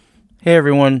Hey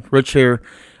everyone, Rich here.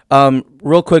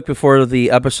 Real quick before the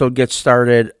episode gets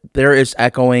started, there is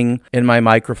echoing in my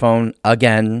microphone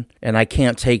again, and I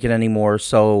can't take it anymore.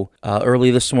 So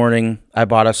early this morning, I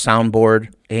bought a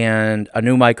soundboard and a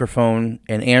new microphone,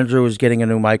 and Andrew is getting a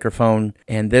new microphone,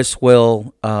 and this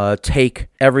will take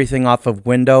everything off of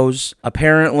Windows.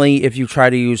 Apparently, if you try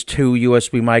to use two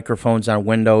USB microphones on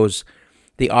Windows,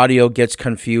 the audio gets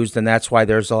confused, and that's why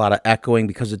there's a lot of echoing,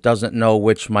 because it doesn't know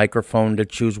which microphone to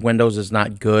choose. Windows is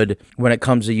not good when it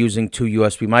comes to using two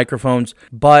USB microphones.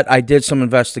 But I did some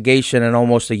investigation in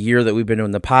almost a year that we've been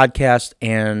doing the podcast,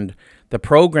 and the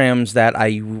programs that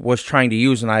I was trying to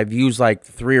use, and I've used like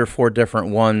 3 or 4 different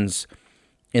ones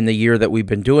in the year that we've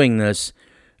been doing this,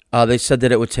 they said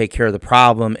that it would take care of the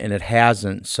problem, and it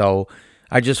hasn't. So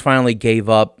I just finally gave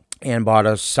up and bought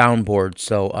a soundboard,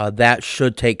 so that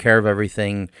should take care of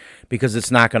everything, because it's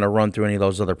not going to run through any of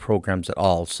those other programs at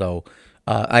all. So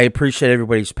I appreciate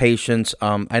everybody's patience.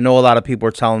 I know a lot of people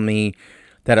are telling me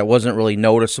that it wasn't really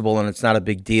noticeable and it's not a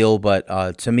big deal,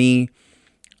 but to me,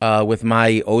 with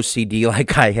my OCD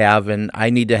like I have, and I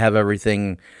need to have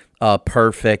everything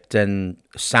perfect and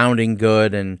sounding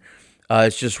good, and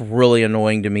it's just really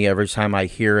annoying to me every time I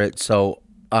hear it. So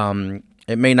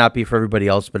it may not be for everybody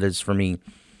else, but it's for me.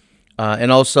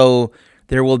 And also,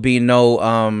 there will be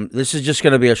no, this is just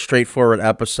going to be a straightforward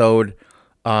episode.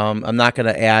 I'm not going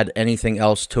to add anything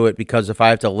else to it, because if I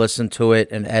have to listen to it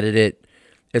and edit it,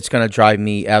 it's going to drive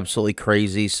me absolutely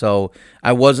crazy. So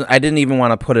I didn't even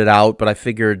want to put it out, but I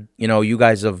figured, you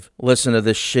guys have listened to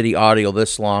this shitty audio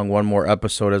this long. One more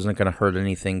episode isn't going to hurt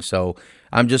anything. So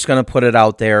I'm just going to put it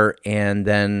out there, and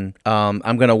then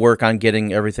I'm going to work on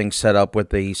getting everything set up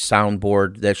with the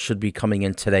soundboard that should be coming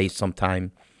in today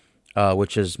sometime.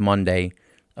 Which is Monday.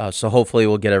 So hopefully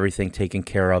we'll get everything taken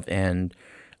care of, and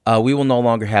we will no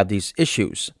longer have these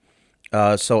issues.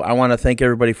 So I want to thank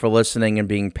everybody for listening and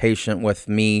being patient with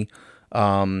me.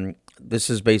 This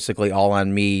is basically all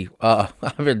on me. I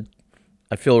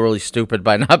feel really stupid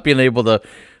by not being able to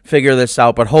figure this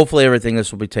out, but hopefully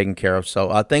this will be taken care of.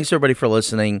 So thanks everybody for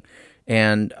listening,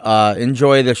 and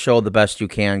enjoy the show the best you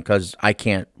can, because I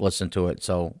can't listen to it.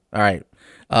 So all right,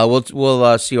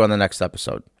 we'll see you on the next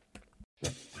episode.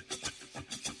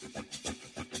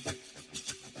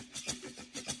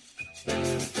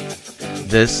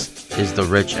 This is the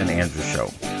Rich and Andrew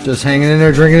Show. Just hanging in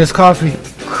there drinking his coffee.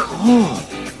 God,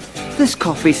 this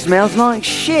coffee smells like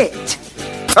shit.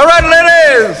 All right,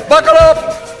 ladies, buckle up.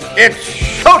 It's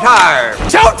showtime.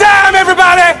 Showtime,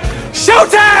 everybody.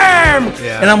 Showtime.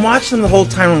 Yeah. And I'm watching them the whole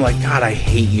time. I'm like, God, I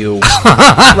hate you.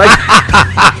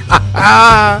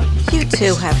 You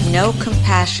two have no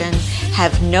compassion,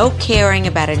 have no caring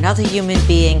about another human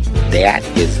being. That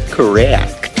is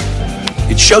correct.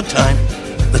 It's showtime.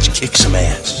 Let's kick some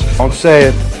ass. Don't say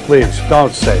it, please.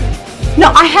 Don't say it.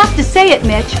 No, I have to say it,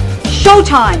 Mitch.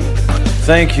 Showtime.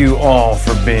 Thank you all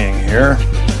for being here.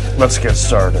 Let's get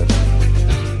started.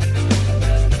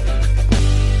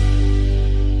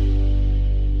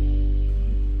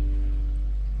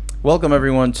 Welcome,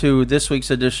 everyone, to this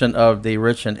week's edition of the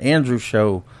Rich and Andrew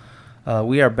Show.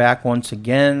 We are back once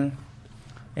again,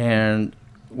 and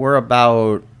we're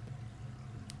about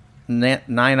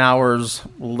 9 hours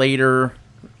later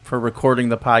for recording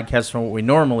the podcast from what we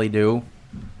normally do.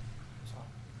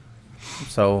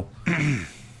 So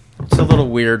it's a little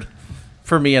weird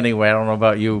for me anyway. I don't know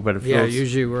about you, but it feels... Yeah,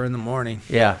 usually we're in the morning.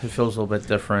 Yeah, it feels a little bit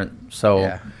different. So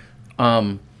yeah.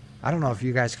 I don't know if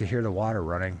you guys could hear the water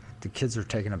running. The kids are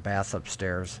taking a bath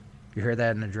upstairs. You hear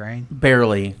that in the drain?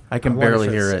 Barely. I can barely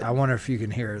hear it. I wonder if you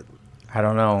can hear it. I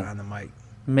don't know. On the mic.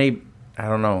 Maybe. I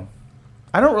don't know.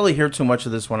 I don't really hear too much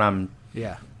of this when I'm...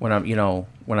 Yeah. When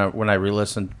I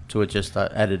re-listen to it, just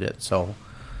edit it. So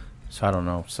I don't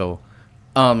know. So,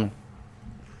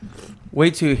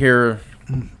 wait till you hear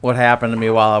what happened to me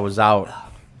while I was out.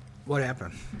 What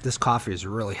happened? This coffee is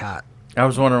really hot. I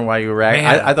was wondering why you were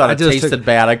I thought it tasted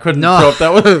bad. I couldn't no.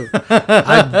 throw up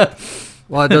that was.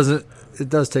 Well, it doesn't. It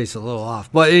does taste a little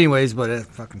off. But anyways, that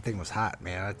fucking thing was hot,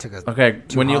 man. I took a okay.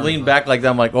 When you lean back like that,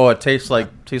 I'm like, oh, it tastes like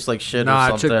shit or something. No,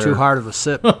 I took too hard of a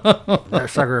sip. That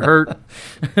sucker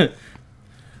hurt.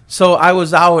 So I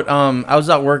was out. I was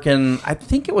out working. I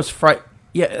think it was Friday.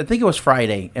 Yeah, I think it was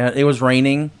Friday. It was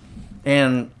raining,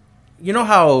 and you know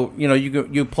how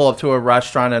you pull up to a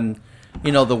restaurant and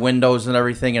the windows and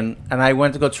everything, and I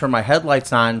went to go turn my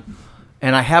headlights on,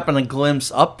 and I happened to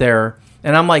glimpse up there,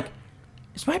 and I'm like,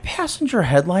 is my passenger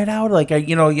headlight out? Like,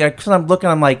 because I'm looking,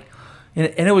 I'm like,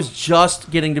 and it was just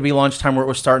getting to be lunchtime where it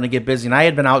was starting to get busy, and I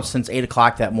had been out since 8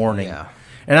 o'clock that morning. Yeah.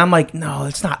 And I'm like, no,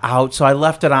 it's not out. So I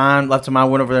left it on, went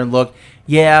over there and looked.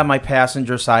 Yeah, my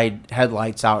passenger side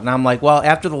headlight's out. And I'm like, well,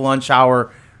 after the lunch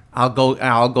hour, I'll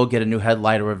go get a new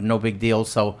headlight, or no big deal.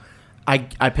 So I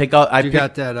pick up. Do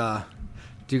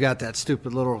you got that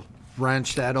stupid little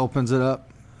wrench that opens it up?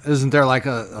 Isn't there like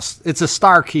it's a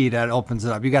star key that opens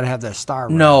it up? You got to have that star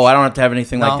wrench. No, I don't have to have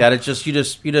anything like that. It's just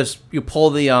you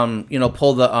pull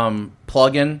the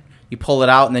plug in, you pull it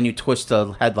out, and then you twist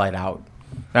the headlight out.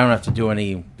 I don't have to do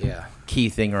any key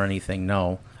thing or anything.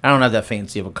 No, I don't have that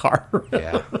fancy of a car.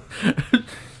 Yeah.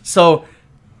 So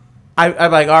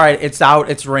I'm like, all right, it's out,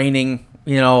 it's raining.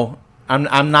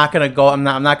 I'm not gonna go. I'm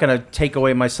not gonna take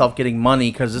away myself getting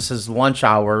money because this is lunch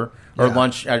hour or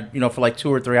lunch. For like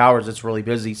 2 or 3 hours, it's really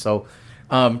busy. So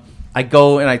I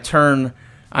go and I turn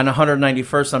on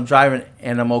 191st. I'm driving,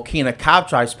 and a Mokina cop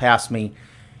drives past me.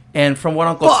 And from what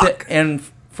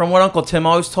Uncle Tim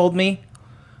always told me,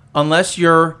 unless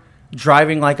you're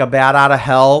driving like a bat out of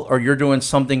hell or you're doing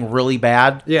something really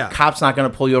bad, cops not going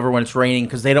to pull you over when it's raining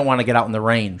because they don't want to get out in the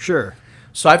rain. Sure.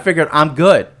 So I figured I'm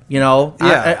good.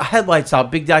 Headlights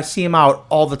out. I see him out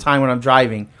all the time when I'm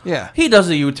driving. Yeah. He does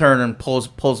a U-turn and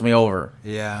pulls me over.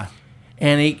 Yeah.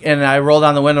 And I roll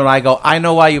down the window and I go, I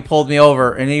know why you pulled me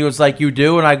over. And he was like, you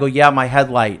do? And I go, yeah, my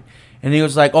headlight. And he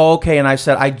was like, oh, okay. And I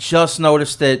said, I just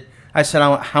noticed it. I said,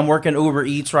 I'm working Uber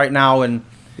Eats right now, and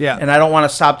I don't want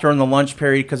to stop during the lunch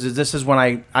period because this is when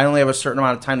I only have a certain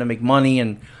amount of time to make money,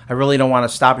 and I really don't want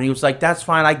to stop. And he was like, that's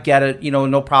fine. I get it.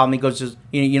 No problem. He goes, just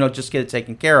just get it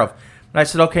taken care of. And I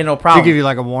said, okay, no problem. Did he give you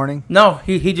like a warning? No,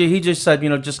 he just said,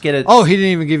 just get it. Oh, he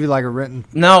didn't even give you like a written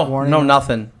warning? No,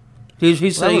 nothing. He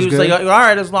was like, all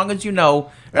right, as long as you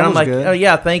know. And I'm like, oh,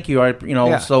 yeah, thank you.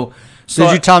 So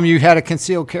did you tell him you had a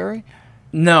concealed carry?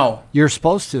 No. You're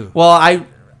supposed to. Well,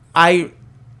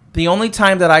 the only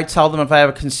time that I tell them if I have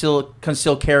a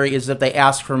concealed carry is if they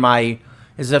ask for my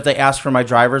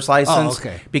driver's license. Oh,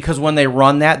 okay. Because when they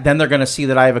run that, then they're going to see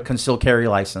that I have a concealed carry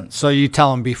license. So you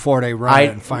tell them before they run it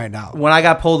and find out. When I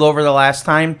got pulled over the last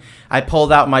time, I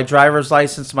pulled out my driver's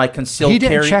license, my concealed carry. He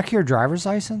didn't check your driver's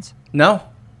license? No.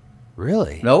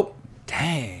 Really? Nope.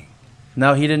 Dang.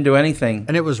 No, he didn't do anything.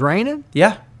 And it was raining?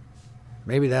 Yeah.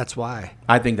 Maybe that's why.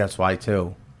 I think that's why,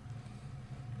 too.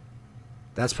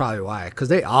 That's probably why. Because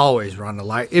they always run the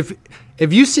light.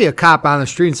 If you see a cop on the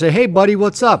street and say, hey, buddy,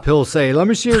 what's up? He'll say, let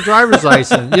me see your driver's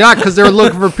license. Yeah, because they're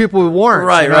looking for people with warrants.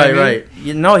 Right.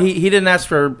 He didn't ask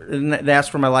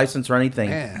for my license or anything.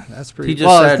 Yeah, that's pretty... It's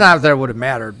not that it would have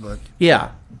mattered, but...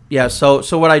 Yeah.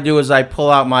 So what I do is I pull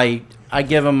out I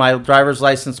give him my driver's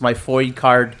license, my FOID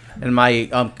card, and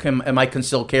my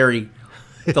concealed carry.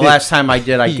 The last time I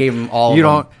did, I gave him all of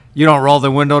them. You don't roll the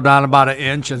window down about an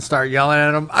inch and start yelling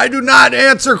at him. I do not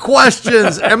answer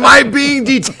questions. Am I being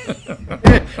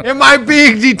Am I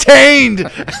being detained?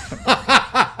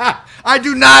 I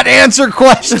do not answer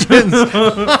questions. No,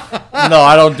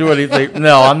 I don't do anything.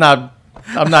 No, I'm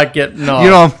not getting. No,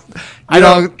 You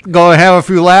don't go and have a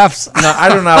few laughs. No, I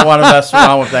do not want to mess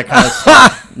around with that kind of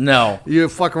stuff. No, you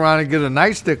fuck around and get a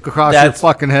nightstick across your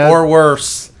fucking head, or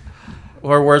worse.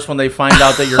 Or worse, when they find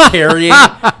out that you're carrying,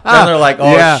 then they're like,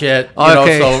 "Oh shit!"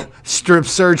 So strip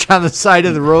search on the side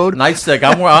of the road. Nightstick.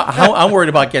 I'm worried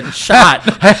about getting shot.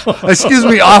 Excuse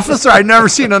me, officer. I've never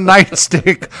seen a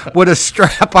nightstick with a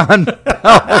strap on belt.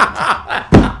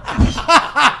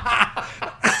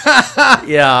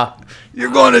 Yeah,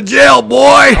 you're going to jail,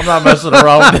 boy. I'm not messing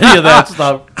around with any of that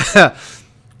stuff.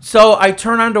 So I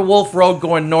turn onto Wolf Road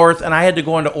going north, and I had to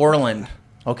go into Orland.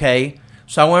 Okay,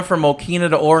 so I went from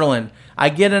Mokina to Orland. I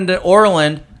get into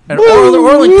Orland, and the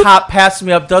Orland cop passes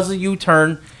me up, does a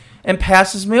U-turn, and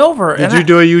passes me over. Did you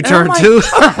do a U-turn too?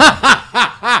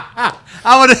 I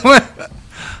would have went.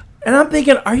 And I'm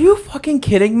thinking, are you fucking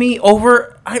kidding me?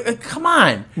 Come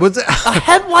on. Was it a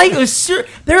headlight?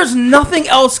 There's nothing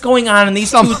else going on in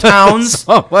these two towns.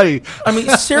 Somebody. I mean,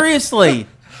 seriously.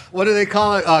 What do they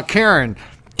call it? Karen.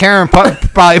 Karen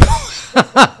probably.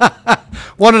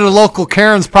 One of the local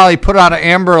Karens probably put out an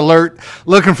Amber Alert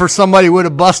looking for somebody with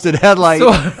a busted headlight.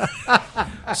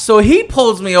 So he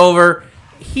pulls me over.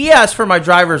 He asks for my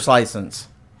driver's license.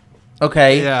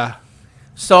 Okay? Yeah.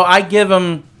 So I give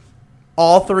him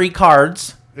all 3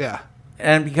 cards. Yeah.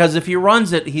 And because if he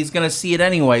runs it, he's going to see it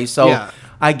anyway. So yeah.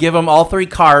 I give him all 3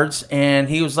 cards, and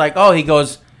he was like, he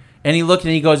goes... And he looked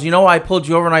and he goes, you know why I pulled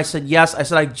you over? And I said, yes. I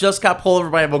said, I just got pulled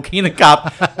over by a Mokina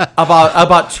cop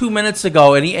about 2 minutes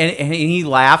ago. And he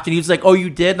laughed and he was like, oh, you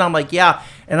did? And I'm like, yeah.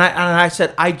 And I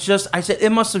said, I said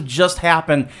it must have just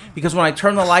happened because when I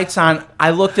turned the lights on, I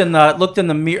looked in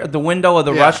the mirror, the window of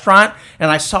the restaurant,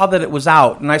 and I saw that it was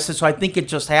out. And I said, so I think it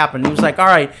just happened. He was like, all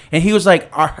right. And he was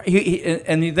like,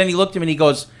 and then he looked at me and he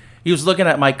goes, he was looking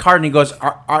at my card, and he goes,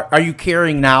 "Are you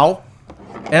carrying now?"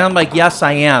 And I'm like, "Yes,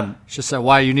 I am." She said,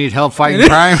 "Why you need help fighting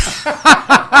crime?"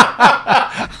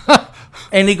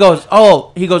 And he goes,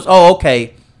 "Oh,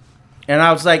 okay." And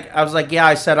I was like, "Yeah."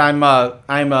 I said, "I'm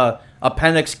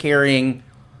appendix carrying."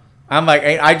 I'm like,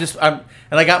 and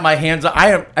I got my hands up.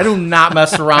 I do not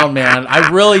mess around, man. I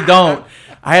really don't.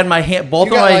 I had my hand, both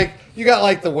of my. You got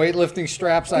like the weightlifting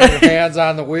straps on your hands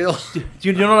on the wheel. Do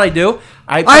you know what I do?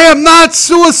 I am not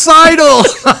suicidal.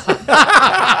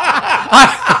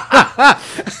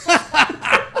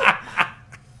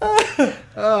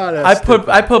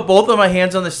 I put both of my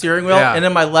hands on the steering wheel, and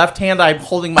in my left hand I'm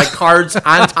holding my cards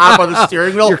on top of the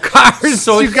steering wheel. Your cards,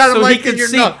 so you got them like in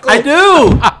your knuckle. I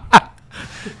do.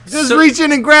 Just reach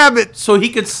in and grab it. So he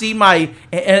could see my,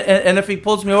 and if he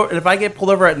pulls me over, and if I get pulled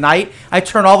over at night, I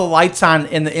turn all the lights on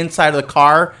in the inside of the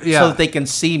car so that they can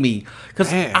see me.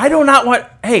 Because I don't want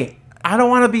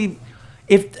to be,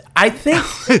 I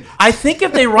think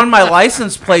if they run my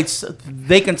license plates,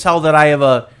 they can tell that I have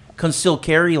a concealed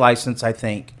carry license, I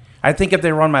think if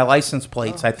they run my license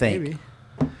plates, maybe.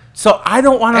 So I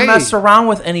don't want to mess around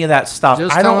with any of that stuff.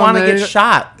 I don't want to get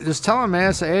shot. Just tell him,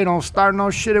 man. Say, hey, don't start no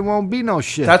shit. It won't be no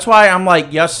shit. That's why I'm like,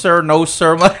 yes, sir, no,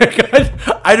 sir.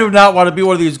 I do not want to be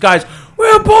one of these guys.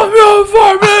 Well, put me on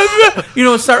fire,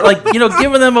 man. Start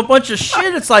giving them a bunch of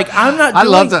shit. It's like I'm not.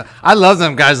 I love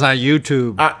them guys on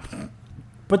YouTube.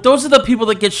 But those are the people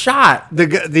that get shot.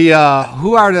 The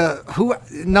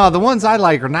ones I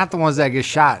like are not the ones that get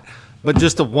shot. But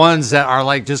just the ones that are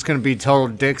like just going to be total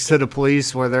dicks to the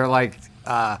police, where they're like,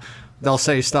 they'll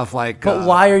say stuff like. But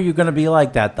why are you going to be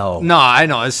like that though? No, I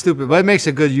know it's stupid, but it makes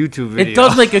a good YouTube video. It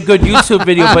does make a good YouTube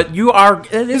video, but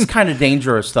it is kind of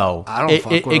dangerous though. I don't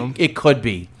fuck with them. It could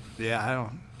be. Yeah, I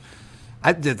don't.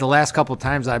 I did the last couple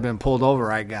times I've been pulled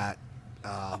over, I got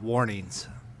warnings.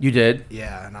 You did?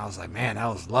 Yeah, and I was like, man, I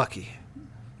was lucky.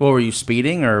 Well, were you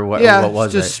speeding or what? Yeah, what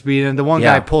was just speeding. The one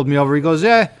guy pulled me over. He goes,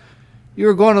 yeah. You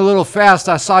were going a little fast.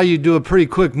 I saw you do a pretty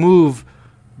quick move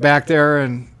back there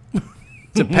and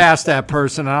to pass that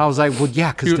person. And I was like, well,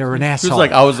 yeah, because they're an asshole. He was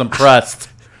like, I was impressed.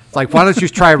 It's like, why don't you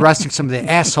try arresting some of the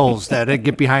assholes that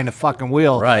get behind the fucking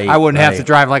wheel? Right. I wouldn't have to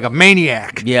drive like a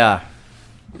maniac. Yeah.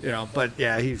 But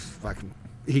yeah, he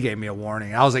gave me a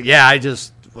warning. I was like, yeah, I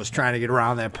just was trying to get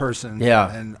around that person. Yeah.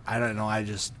 And I don't know. I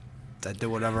did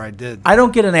whatever I did. I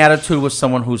don't get an attitude with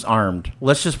someone who's armed.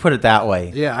 Let's just put it that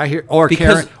way. Yeah, I hear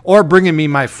or bringing me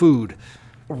my food.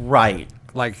 Right.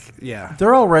 Like, yeah.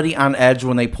 They're already on edge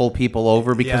when they pull people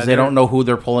over because they don't know who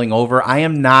they're pulling over. I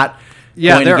am not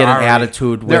going to get an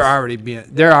attitude with.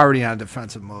 They're already on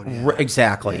defensive mode. Yeah.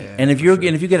 Exactly. Yeah, and if you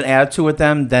get an attitude with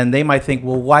them, then they might think,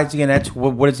 well, why is he getting an attitude?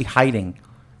 What is he hiding?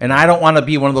 And I don't want to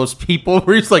be one of those people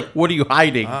where he's like, what are you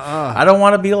hiding? I don't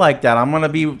want to be like that. I'm going to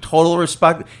be total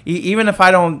respect. Even if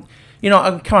I don't,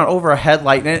 I'm coming over a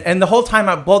headlight. And the whole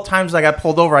time, both times I got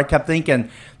pulled over, I kept thinking,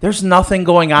 there's nothing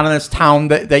going on in this town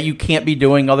that you can't be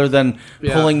doing other than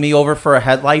pulling me over for a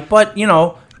headlight. But,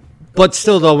 But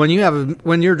still, though, when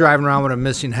you're driving around with a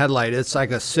missing headlight, it's like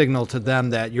a signal to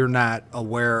them that you're not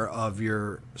aware of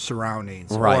your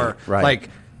surroundings. Right, right. Like,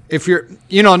 if you're,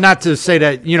 not to say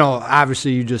that,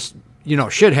 obviously you just,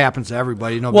 shit happens to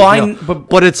everybody.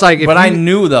 But it's like, I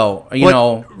knew though,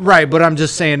 right. But I'm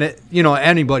just saying that,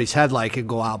 anybody's headlight could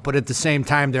go out. But at the same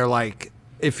time, they're like,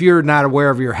 if you're not aware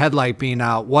of your headlight being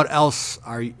out, what else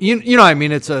are you? You know what I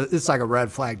mean? It's like a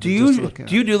red flag. Do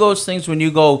you do those things when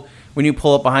you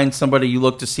pull up behind somebody? You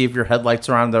look to see if your headlights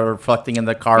are on, they're reflecting in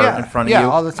the car in front of you. Yeah,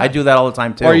 all the time. I do that all the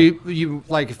time too. Or you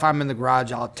like if I'm in the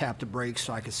garage, I'll tap the brakes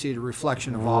so I can see the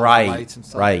reflection of all the lights and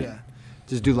stuff. Right. Yeah.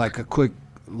 Just do like a quick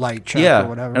light check or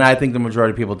whatever. And I think the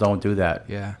majority of people don't do that.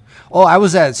 Yeah. Oh,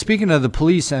 speaking of the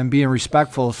police and being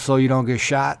respectful so you don't get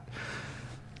shot.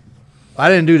 I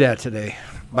didn't do that today.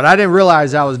 But I didn't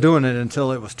realize I was doing it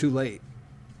until it was too late.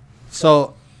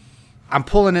 So I'm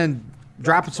pulling in,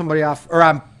 dropping somebody off,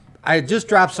 or I just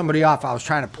dropped somebody off. I was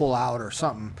trying to pull out or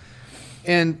something.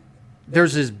 And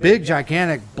there's this big,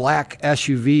 gigantic black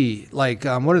SUV. Like,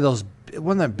 what are those?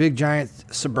 Wasn't that big, giant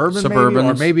Suburbans?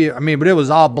 But it was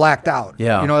all blacked out.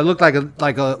 Yeah. It looked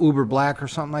like a Uber Black or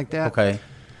something like that. Okay.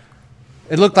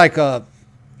 It looked like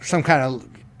some kind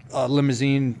of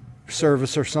limousine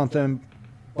service or something.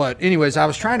 But anyways, I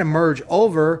was trying to merge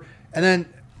over, and then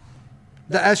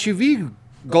the SUV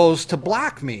goes to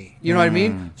block me. You know what I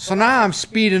mean? So now I'm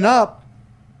speeding up,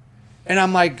 and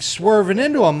I'm like swerving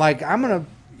into him. Like I'm gonna,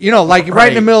 right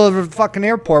in the middle of a fucking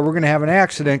airport, we're gonna have an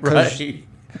accident because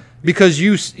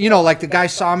like the guy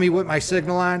saw me with my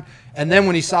signal on, and then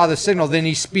when he saw the signal, then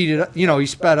he speeded up. He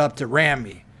sped up to ram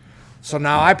me. So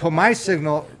now I put my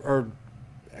signal or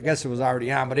I guess it was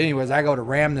already on. But anyways, I go to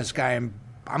ram this guy, and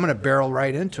I'm going to barrel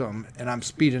right into him. And I'm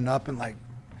speeding up and like,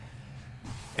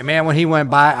 and man, when he went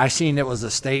by, I seen it was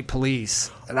the state police.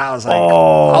 And I was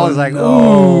like,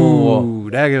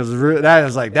 ooh,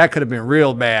 that could have been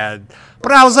real bad.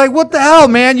 But I was like, what the hell,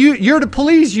 man? You're the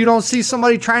police. You don't see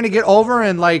somebody trying to get over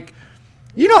and like,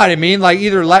 you know what I mean? Like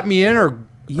either let me in or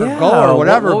go or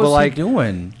whatever. What was but like, he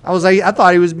doing? I was like, I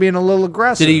thought he was being a little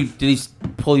aggressive. Did he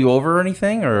pull you over or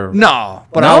anything? Or no?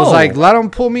 But I was like, let him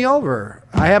pull me over.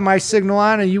 I had my signal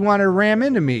on, and you wanted to ram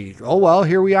into me. Oh well,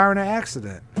 here we are in an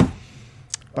accident.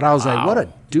 But I was like, what a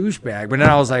douchebag. But then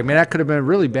I was like, man, that could have been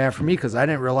really bad for me because I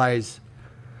didn't realize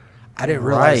that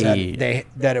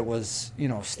it was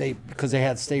state because they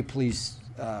had state police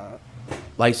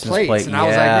license plates. plate. And I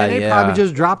was like, man, they probably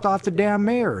just dropped off the damn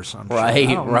mayor or something.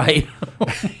 Right.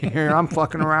 Here I'm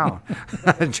fucking around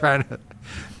trying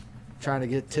to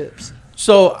get tips.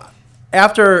 So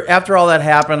after all that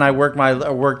happened, I worked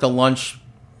the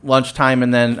lunchtime,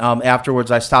 and then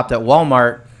afterwards I stopped at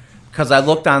Walmart because I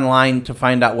looked online to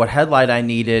find out what headlight I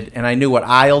needed, and I knew what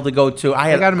aisle to go to.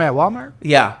 I got them at Walmart?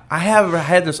 Yeah. I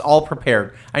had this all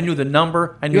prepared. I knew the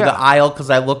number. I knew the aisle because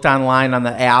I looked online on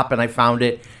the app, and I found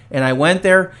it. And I went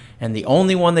there, and the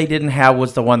only one they didn't have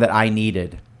was the one that I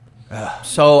needed.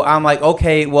 So I'm like,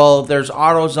 okay, well, there's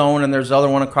AutoZone, and there's the other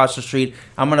one across the street.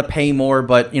 I'm going to pay more,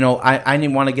 but, I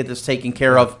didn't want to get this taken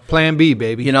care of. Plan B,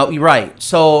 baby. You're right.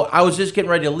 So I was just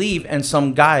getting ready to leave, and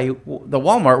some guy, the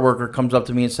Walmart worker, comes up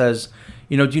to me and says,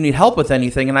 do you need help with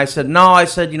anything? And I said, no. I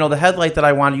said, the headlight that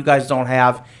I want, you guys don't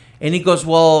have. And he goes,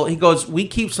 we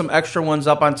keep some extra ones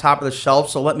up on top of the shelf,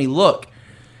 so let me look.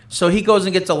 So he goes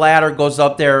and gets a ladder, goes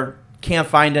up there, can't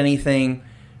find anything.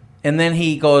 And then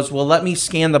he goes, well, let me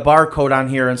scan the barcode on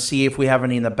here and see if we have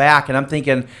any in the back. And I'm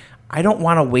thinking, I don't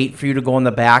want to wait for you to go in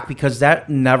the back because that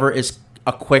never is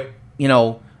a quick,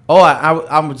 I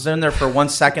was in there for 1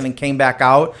 second and came back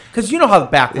out. Because you know how the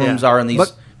back rooms are in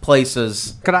these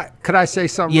places. Could I say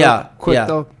something real quick,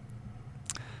 though?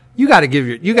 You got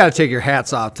to take your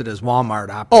hats off to this Walmart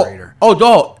operator.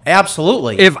 Oh,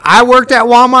 absolutely. If I worked at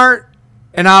Walmart,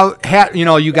 and I had,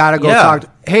 you got to go talk.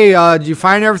 Hey, did you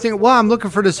find everything? Well, I'm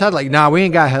looking for this headlight. Nah, we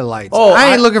ain't got headlights. Oh,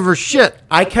 I ain't looking for shit.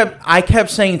 I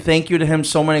kept saying thank you to him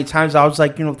so many times. I was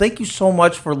like, thank you so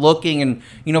much for looking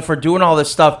and, for doing all this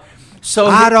stuff. So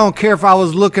I don't care if I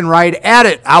was looking right at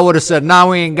it. I would have said, nah,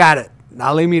 we ain't got it.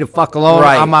 Now leave me the fuck alone.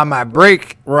 Right. I'm on my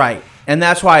break. Right. And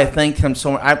that's why I thanked him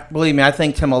so much. Believe me, I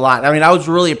thanked him a lot. I mean, I was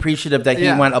really appreciative that he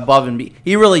went above and beyond.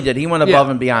 He really did. He went above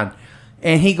and beyond.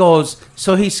 And he goes,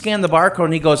 so he scanned the barcode,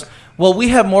 and he goes, well, we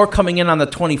have more coming in on the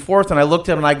 24th. And I looked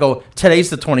at him, and I go, today's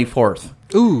the 24th.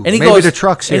 Ooh, and he maybe goes, the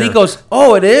truck's here. And he goes,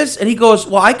 oh, it is? And he goes,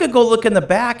 well, I could go look in the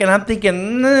back. And I'm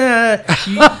thinking, nah,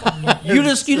 you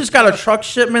just got a truck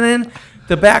shipment in?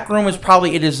 The back room is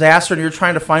probably a disaster, and you're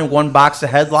trying to find one box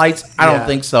of headlights? I don't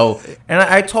think so. And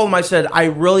I told him, I said, I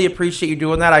really appreciate you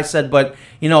doing that. I said, but,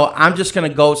 I'm just going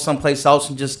to go someplace else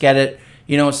and just get it.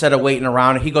 Instead of waiting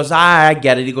around. And he goes, I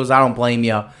get it. He goes, I don't blame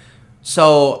you.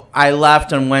 So I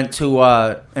left and went to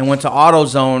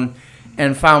AutoZone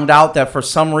and found out that for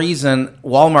some reason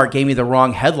Walmart gave me the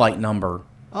wrong headlight number.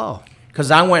 Oh. Because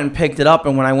I went and picked it up,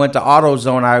 and when I went to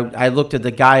AutoZone, I looked at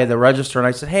the guy at the register, and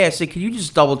I said, hey, can you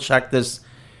just double check this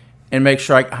and make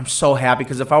sure I'm so happy,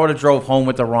 because if I would have drove home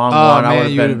with the wrong one, I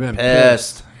would have been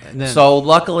pissed. So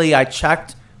luckily I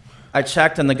checked,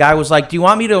 and the guy was like, do you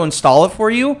want me to install it for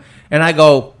you? And I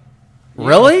go,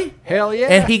 really? Hell yeah.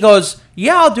 And he goes,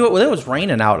 yeah, I'll do it. Well, it was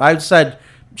raining out. I said,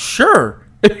 sure.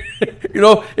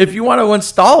 If you want to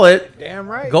install it, damn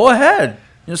right, go ahead.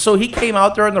 So he came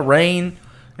out there in the rain,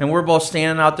 and we're both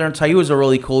standing out there. And he was a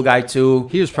really cool guy too.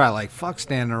 He was probably like, fuck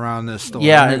standing around this store.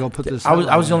 Yeah. Go put this I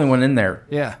was the only one in there.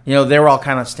 Yeah. They were all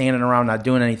kind of standing around not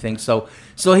doing anything. So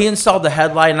he installed the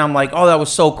headlight, and I'm like, oh, that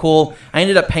was so cool. I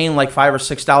ended up paying like $5 or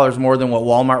 $6 more than what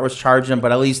Walmart was charging,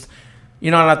 but at least I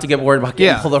don't have to get worried about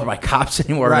getting pulled over by cops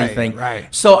anymore or anything. Right.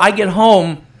 So I get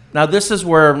home. Now, this is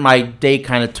where my day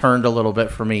kind of turned a little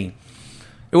bit for me.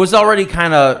 It was already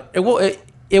kind of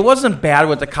it wasn't bad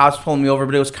with the cops pulling me over,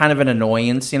 but it was kind of an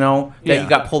annoyance, that you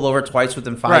got pulled over twice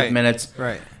within 5 minutes.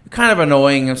 Right. Kind of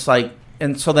annoying. It's like,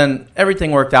 and so then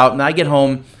everything worked out, and I get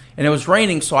home, and it was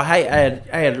raining, so I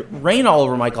had rain all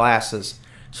over my glasses.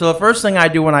 So the first thing I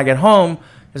do when I get home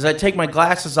is I take my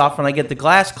glasses off, and I get the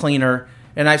glass cleaner,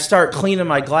 and I start cleaning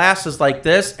my glasses like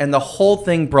this, and the whole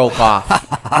thing broke off.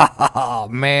 Oh,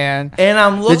 man. And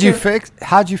I'm looking.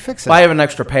 How'd you fix it? I have an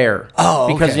extra pair. Oh,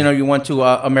 okay. Because, you went to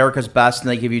America's Best, and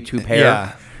they give you 2 pair.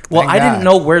 Yeah. Well, I didn't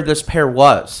know where this pair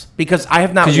was, because I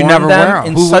have not worn you never them wear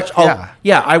in them. such.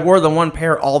 I wore the one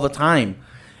pair all the time.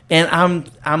 And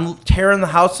I'm tearing the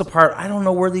house apart. I don't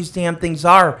know where these damn things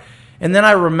are. And then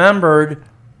I remembered,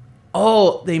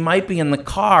 oh, they might be in the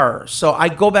car. So I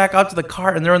go back out to the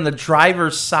car, and they're in the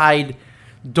driver's side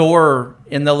door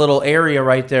in the little area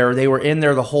right there. They were in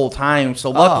there the whole time.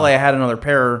 So luckily I had another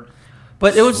pair.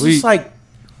 But it was just like,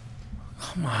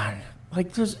 come on.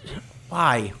 Like, just,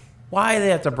 why? Why do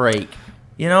they have to break?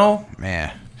 You know?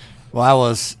 Man. Well, I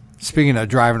was, speaking of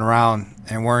driving around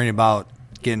and worrying about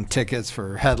getting tickets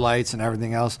for headlights and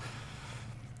everything else,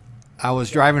 I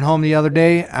was driving home the other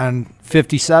day on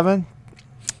 57,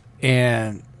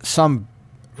 and some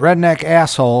redneck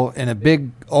asshole in a big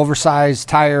oversized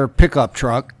tire pickup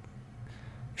truck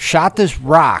shot this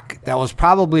rock that was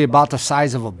probably about the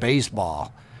size of a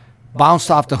baseball, bounced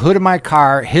off the hood of my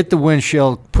car, hit the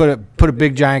windshield, put a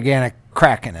big gigantic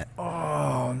crack in it.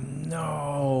 Oh,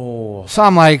 no. So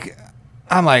I'm like,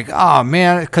 oh,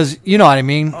 man, because you know what I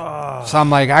mean? So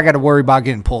I'm like, I got to worry about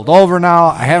getting pulled over now.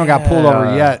 I haven't got pulled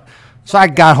over yet. So I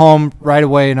got home right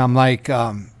away, and I'm like, get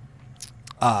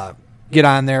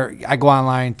on there. I go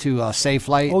online to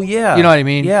SafeLight. Oh, yeah. You know what I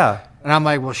mean? Yeah. And I'm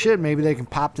like, well, shit, maybe they can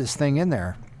pop this thing in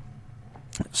there.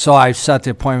 So I set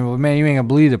the appointment. Well, man, you ain't going to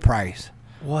believe the price.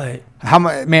 What? How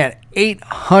much? Man,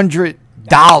 $800.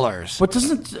 But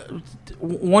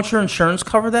won't your insurance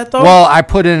cover that, though? Well, I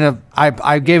put in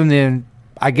I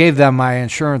gave them my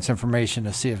insurance information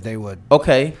to see if they would.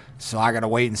 Okay. So I got to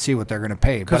wait and see what they're going to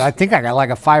pay. But I think I got like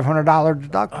a $500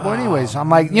 deductible anyway. So I'm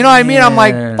like, you know what I mean? I'm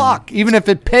like, fuck, even if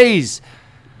it pays.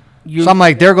 So I'm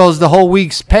like, there goes the whole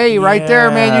week's pay right there,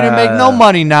 man. You didn't make no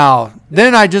money now.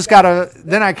 Then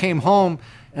I came home,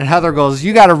 and Heather goes,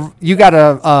 you got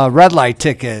a red light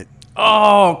ticket.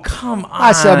 Oh, come on.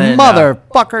 I said,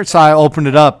 motherfucker. So I opened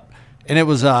it up, and it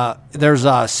was there's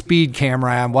a speed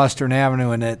camera on Western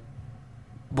Avenue, and it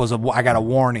was I got a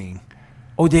warning.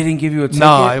 Oh, they didn't give you a ticket?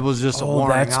 No, it was just a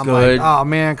warning. That's I'm good. like, oh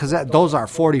man, because those are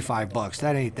 $45.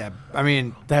 That ain't that. I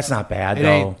mean, that's not bad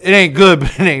though. It ain't good,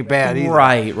 but it ain't bad either.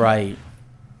 Right.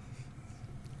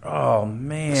 Oh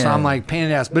man. So I'm like, pain in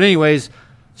the ass. But anyways,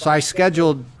 so I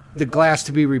scheduled the glass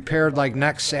to be repaired like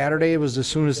next Saturday. It was as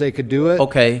soon as they could do it.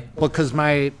 Okay. Because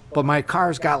my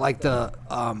car's got like the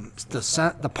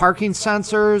parking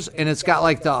sensors, and it's got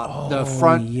like the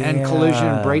front end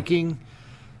collision braking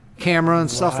camera and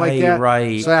stuff like that.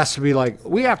 Right. So it has to be like,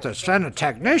 we have to send a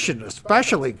technician to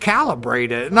specially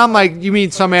calibrate it. And I'm like, you mean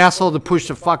some asshole to push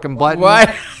the fucking button? What?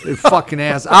 You fucking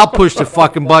ass. I'll push the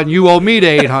fucking button. You owe me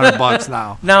the $800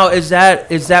 now. Now, is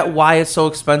that why it's so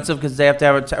expensive? Because they have to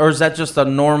have or is that just a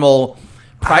normal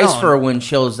price for a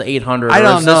windshield? Is the $800? I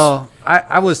don't know.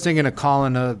 I was thinking of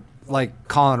calling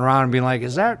around and being like,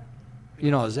 is that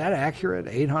accurate?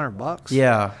 $800?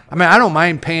 Yeah. I mean, I don't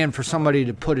mind paying for somebody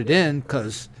to put it in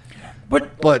because.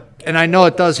 But and I know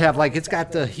it does have it's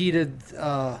got the heated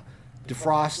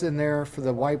defrost in there for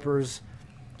the wipers.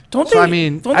 Don't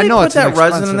they put that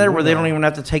resin in there where they don't even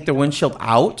have to take the windshield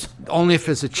out? Only if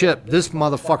it's a chip. This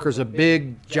motherfucker's a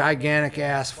big, gigantic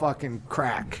ass fucking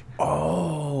crack.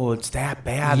 Oh, it's that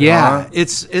bad. Yeah, huh?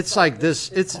 it's like this.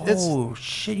 It's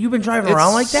shit. You've been driving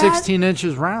around like that? 16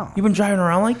 inches round. You've been driving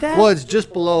around like that? Well, it's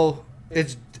just below.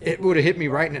 It would have hit me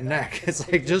right in the neck.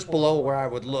 It's like just below where I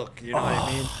would look. You know what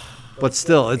I mean? But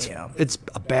still, it's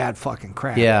a bad fucking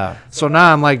crack. Yeah. So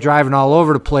now I'm like driving all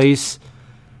over the place,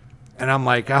 and I'm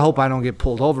like, I hope I don't get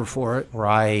pulled over for it.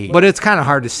 Right. But it's kind of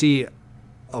hard to see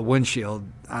a windshield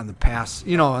on the pass,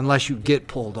 unless you get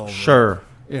pulled over. Sure.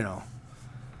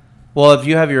 Well, if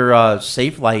you have your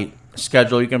SafeLight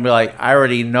schedule, you can be like, I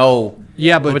already know.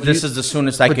 Yeah, but this is the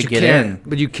soonest I could get in.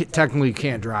 But you technically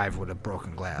can't drive with a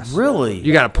broken glass. Really?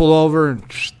 You got to pull over and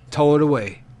tow it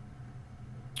away.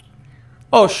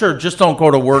 Oh, sure. Just don't go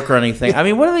to work or anything. I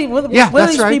mean, what do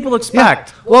these people expect?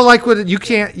 Yeah. Well,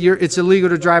 it's illegal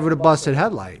to drive with a busted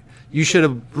headlight. You should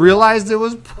have realized it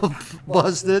was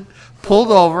busted,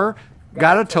 pulled over,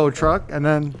 got a tow truck, and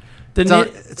then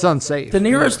it's unsafe. The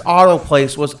nearest auto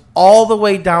place was all the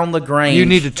way down the Grange. You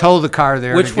need to tow the car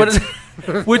there. Which would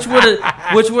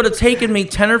have taken me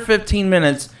 10 or 15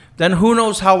 minutes. Then who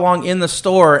knows how long in the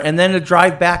store, and then to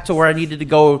drive back to where I needed to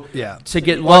go to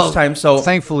get lunchtime. So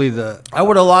thankfully I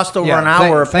would have lost over an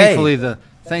hour of pay.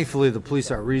 Thankfully the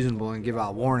police are reasonable and give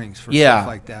out warnings for stuff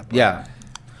like that. But. Yeah.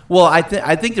 Well, I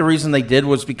think the reason they did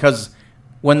was because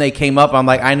when they came up, I'm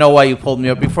like, I know why you pulled me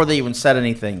up before they even said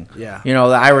anything. Yeah.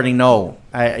 I already know.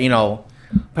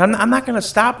 But I'm not going to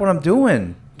stop what I'm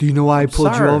doing. Do you know why I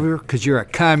pulled you over? Because you're a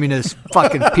communist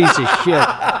fucking piece of shit.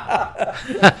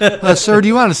 Sir, do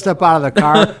you want to step out of the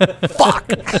car?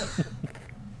 Fuck.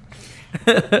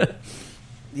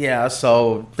 Yeah,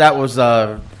 so that was...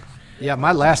 Yeah,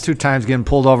 my last 2 times getting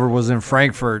pulled over was in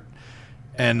Frankfurt.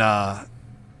 And I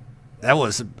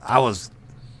was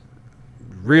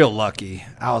real lucky.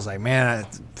 I was like, man,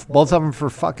 both of them for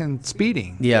fucking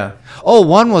speeding. Yeah. Oh,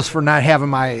 one was for not having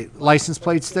my license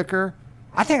plate sticker.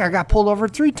 I think I got pulled over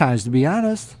 3 times, to be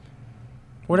honest.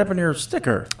 What happened to your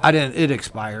sticker? I didn't. It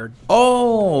expired.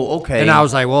 Oh, okay. And I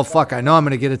was like, well, fuck, I know I'm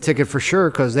going to get a ticket for sure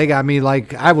because they got me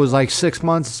like, I was like 6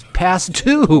 months past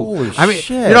due. Holy shit.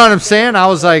 You know what I'm saying? I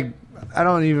was like, I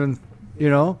don't even, you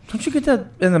know. Don't you get that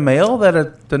in the mail,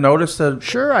 the notice that?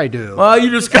 Sure I do. Well,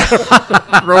 you just got to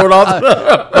throw it off.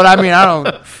 But I mean, I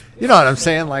don't, you know what I'm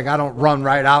saying? Like, I don't run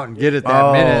right out and get it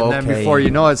that minute. And then okay. before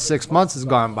you know it, 6 months has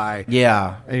gone by.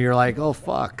 Yeah. And you're like, oh,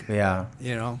 fuck. Yeah.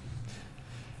 You know.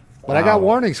 But I got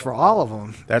warnings for all of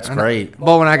them. That's great.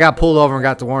 But when I got pulled over and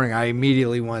got the warning, I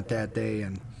immediately went that day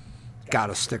and got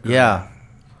a sticker. Yeah.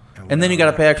 And then you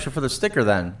got to pay extra for the sticker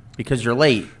then because you're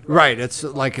late. Right. It's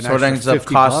like an so it extra ends up $50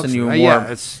 costing you more. Yeah,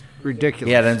 it's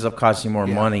ridiculous. Yeah, it ends up costing you more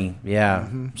money. Yeah.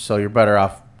 So you're better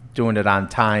off doing it on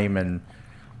time and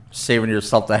saving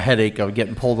yourself the headache of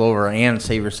getting pulled over and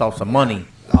save yourself some money.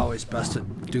 Always best to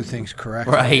do things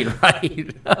correctly.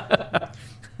 Right.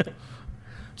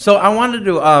 So I wanted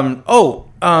to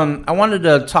I wanted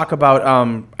to talk about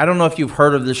I don't know if you've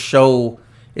heard of this show.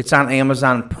 It's on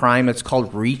Amazon Prime. It's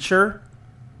called Reacher.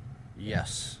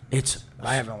 Yes.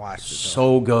 I haven't watched it.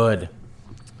 So good.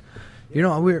 You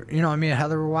know, me and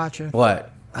Heather were watching.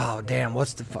 What? Oh damn!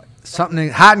 What's the fuck? Something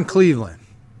hot in Cleveland.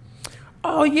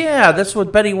 Oh yeah, that's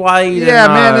with Betty White. Yeah,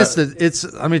 and, man. It's.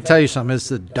 Let me tell you something. It's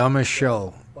the dumbest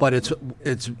show, but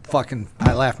it's fucking.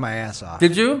 I laughed my ass off.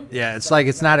 Did you? Yeah, it's like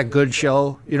it's not a good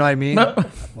show. You know what I mean?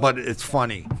 But it's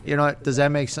funny. You know, does that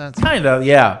make sense? Kind of.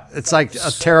 Yeah. It's like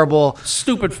a terrible,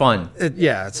 stupid fun.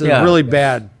 It's a really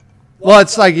bad. Well,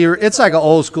 it's like an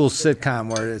old school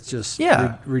sitcom where it's just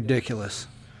ridiculous.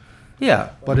 Yeah,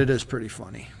 but it is pretty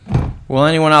funny. Well,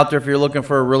 anyone out there, if you're looking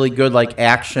for a really good like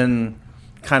action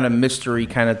kind of mystery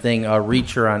kind of thing,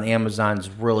 Reacher on Amazon's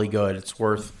really good. It's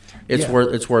worth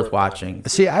watching.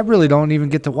 See, I really don't even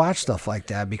get to watch stuff like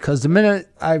that because the minute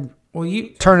I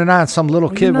turn it on, some little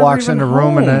kid walks in the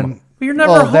room and then you're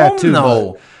never home that too,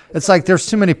 though. It's like there's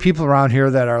too many people around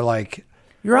here that are like.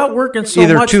 You're out working so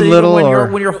either much too that little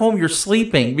when you're home, you're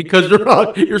sleeping because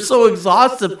you're so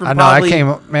exhausted. From I know.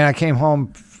 I came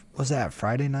home. Was that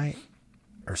Friday night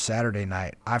or Saturday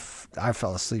night? I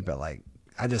fell asleep at I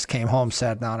just came home,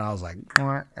 sat down, I was like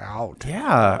out.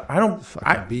 Yeah, I'm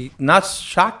not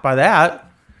shocked by that.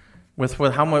 With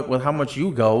how much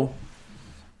you go.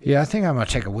 Yeah, I think I'm gonna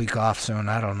take a week off soon.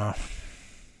 I don't know.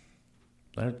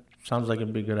 That sounds like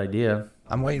it'd be a good idea.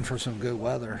 I'm waiting for some good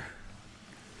weather.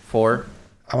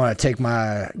 I want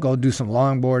to go do some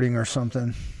longboarding or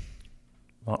something.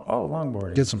 Oh,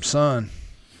 longboarding. Get some sun.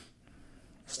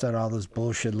 Instead of all this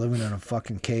bullshit living in a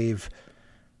fucking cave.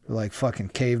 We're like fucking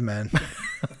cavemen.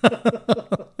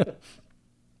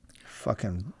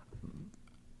 Fucking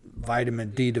vitamin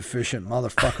D deficient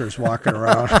motherfuckers walking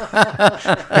around.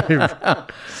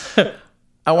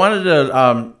 I wanted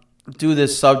to do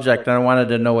this subject, and I wanted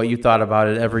to know what you thought about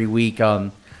it every week.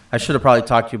 I should have probably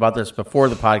talked to you about this before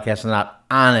the podcast and not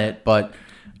on it, but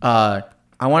I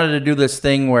wanted to do this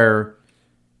thing where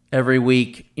every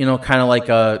week, kind of like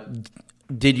a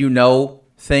did you know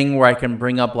thing where I can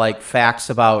bring up like facts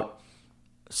about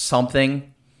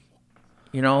something,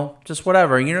 just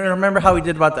whatever. Remember how we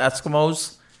did about the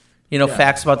Eskimos?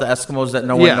 Facts about the Eskimos that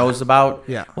no one knows about?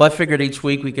 Yeah. Well, I figured each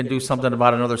week we can do something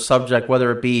about another subject,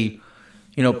 whether it be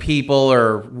people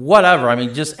or whatever. I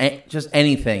mean, just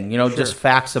anything, sure. Just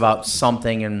facts about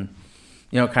something and,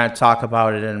 kind of talk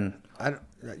about it. And I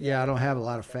don't have a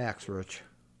lot of facts, Rich.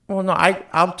 Well, no,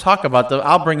 I'll talk about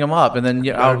I'll bring them up and then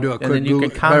you can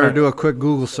comment. Better do a quick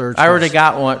Google search. I already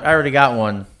got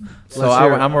one. So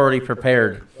I'm already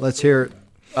prepared. Let's hear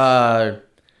it.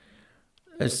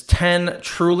 It's 10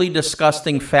 truly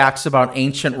disgusting facts about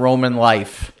ancient Roman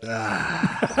life.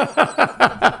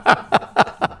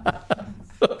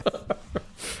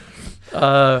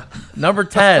 Number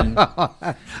 10,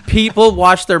 people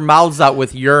wash their mouths out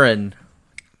with urine.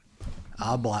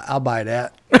 I'll buy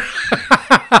that.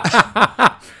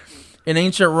 In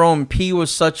ancient Rome, pee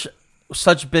was such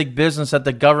big business that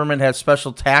the government had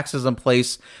special taxes in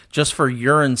place just for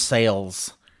urine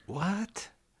sales. What?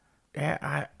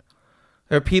 Yeah,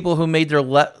 there are people who made their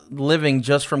living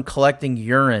just from collecting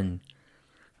urine.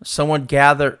 Some would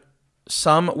gather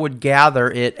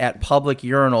it at public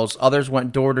urinals. Others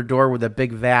went door to door with a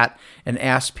big vat and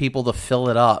asked people to fill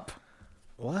it up.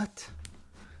 What?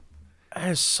 That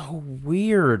is so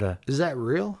weird. Is that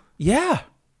real? Yeah.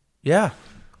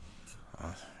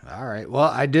 All right. Well,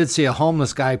 I did see a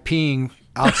homeless guy peeing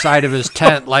outside of his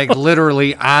tent, like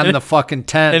literally on the fucking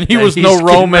tent. And he was no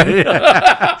Roman.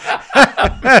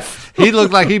 He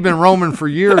looked like he'd been Roman for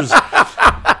years.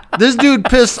 This dude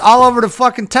pissed all over the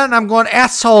fucking tent. And I'm going,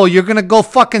 asshole, you're going to go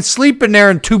fucking sleep in there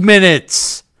in 2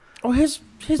 minutes. Oh, his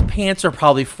pants are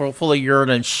probably full of urine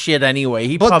and shit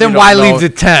anyway. But then why leave the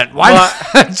tent? Why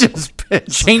not just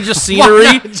piss? Change the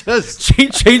scenery?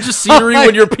 Change the scenery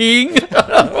when you're peeing?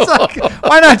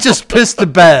 Why not just piss the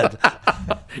bed?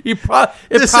 It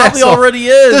probably already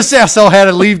is. This asshole had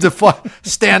to leave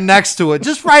stand next to it,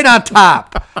 just right on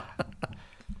top.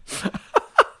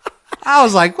 I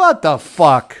was like, what the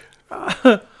fuck?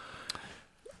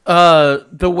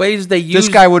 The ways they use... This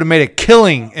guy would have made a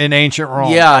killing in ancient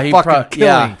Rome. Yeah, he fucking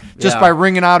killing. Just by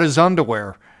wringing out his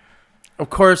underwear. Of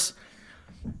course...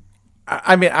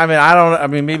 I mean,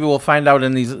 maybe we'll find out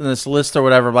in this list or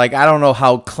whatever. Like, I don't know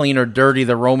how clean or dirty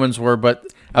the Romans were, but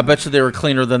I bet you they were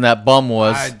cleaner than that bum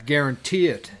was. I'd guarantee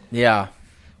it. Yeah.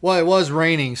 Well, it was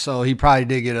raining, so he probably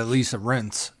did get at least a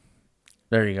rinse.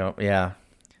 There you go. Yeah.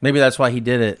 Maybe that's why he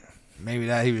did it. Maybe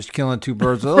that he was killing two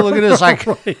birds. Oh, look at this! I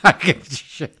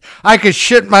could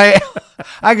shit myself.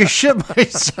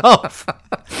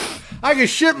 I could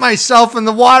shit myself in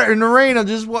the water in the rain and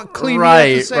just clean me up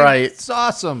the same. Right. It's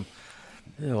awesome.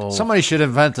 Ew. Somebody should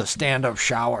invent a stand-up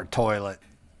shower toilet.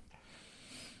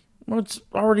 Well, it's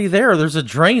already there. There's a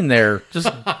drain there. You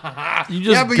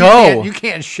just but go. You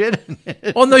can't shit in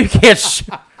it. Oh no, you can't.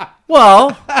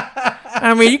 Well,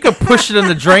 I mean, you could push it in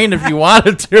the drain if you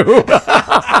wanted to.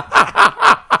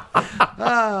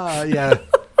 Yeah.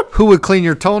 Who would clean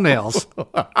your toenails?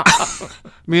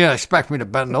 Expect me to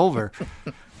bend over.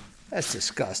 That's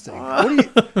disgusting.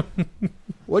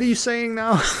 What are you saying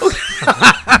now?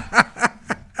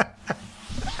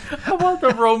 How about the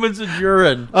Romans and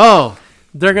urine? Oh,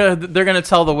 they're gonna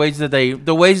tell the ways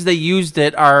they used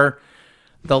it are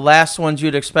the last ones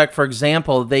you'd expect. For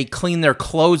example, they clean their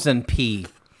clothes and pee.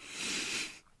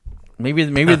 Maybe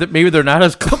they're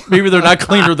not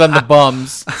cleaner than the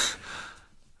bums.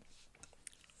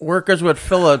 Workers would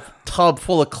fill a tub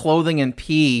full of clothing and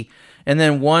pee, and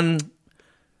then one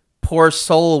poor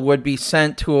soul would be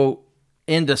sent to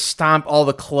stomp all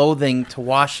the clothing to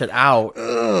wash it out.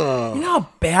 Ugh. You know how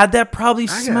bad that probably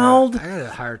smelled? I had a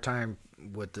hard time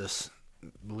with this,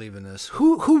 believing this.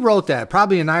 Who wrote that?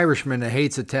 Probably an Irishman that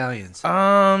hates Italians.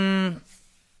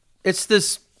 It's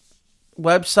this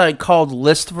website called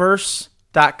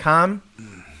listverse.com.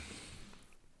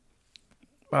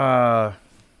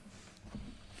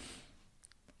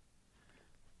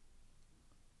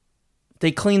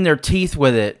 They clean their teeth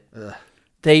with it. Ugh.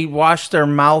 They wash their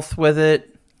mouth with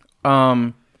it.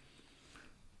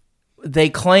 They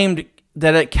claimed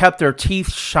that it kept their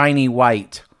teeth shiny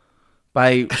white.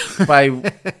 By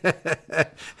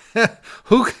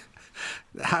who?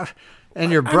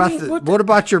 And your breath. I mean, what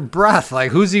about your breath?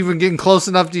 Like, who's even getting close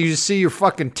enough to you see your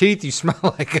fucking teeth? You smell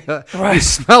like a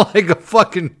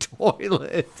fucking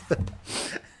toilet.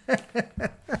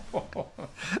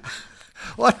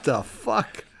 What the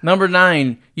fuck? Number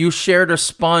 9, you shared a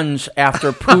sponge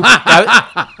after pooping.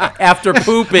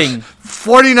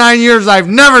 49 years, I've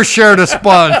never shared a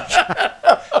sponge.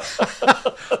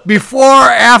 Before,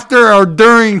 after, or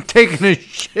during taking a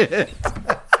shit.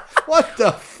 What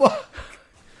the fuck?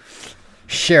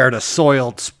 Shared a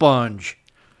soiled sponge.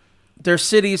 Their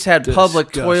cities had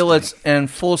public toilets and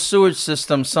full sewage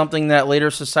systems, something that later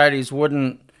societies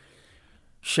wouldn't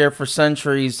share for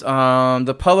centuries.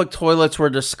 The public toilets were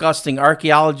disgusting.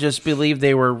 Archaeologists believe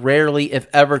they were rarely, if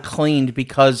ever, cleaned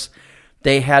because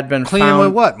they had been cleaned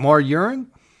with what? More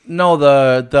urine? No,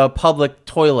 the public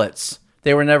toilets.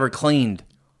 They were never cleaned.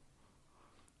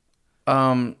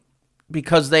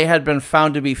 Because they had been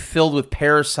found to be filled with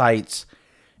parasites.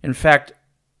 In fact,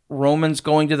 Romans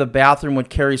going to the bathroom would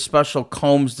carry special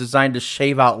combs designed to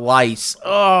shave out lice.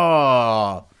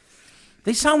 Oh,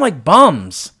 they sound like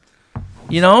bums.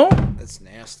 You know? That's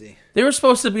nasty. They were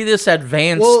supposed to be this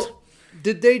advanced. Well,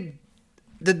 did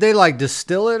they like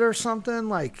distill it or something?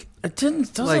 Like it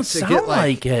doesn't sound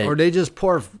like it. Or they just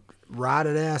pour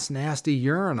rotted ass nasty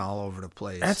urine all over the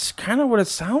place. That's kind of what it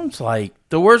sounds like.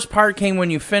 The worst part came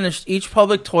when you finished. Each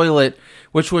public toilet,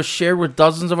 which was shared with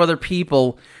dozens of other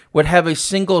people, would have a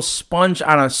single sponge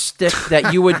on a stick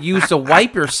that you would use to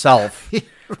wipe yourself.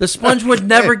 The sponge would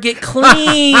never get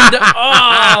cleaned.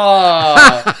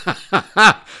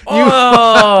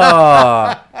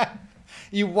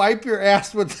 You wipe your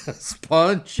ass with the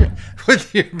sponge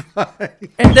with your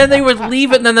body. And then they would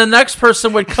leave it, and then the next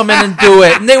person would come in and do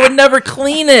it, and they would never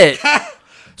clean it.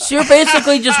 So you're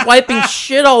basically just wiping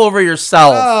shit all over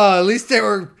yourself. Oh, at least they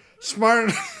were Smart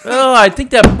enough. Oh, I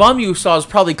think that bum you saw is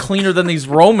probably cleaner than these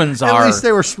Romans are. At least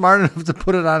they were smart enough to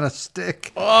put it on a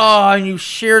stick. Oh, and you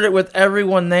shared it with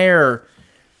everyone there.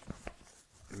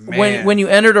 Man. When you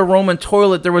entered a Roman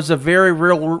toilet, there was a very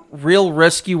real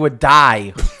risk you would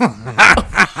die.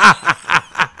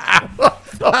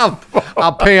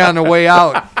 I'll pay on the way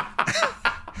out.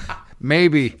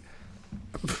 Maybe.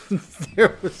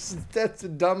 That's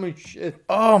the dumbest shit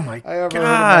Oh my I ever God. heard in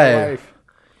my life.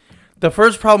 The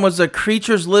first problem was the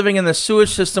creatures living in the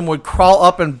sewage system would crawl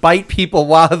up and bite people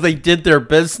while they did their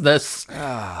business.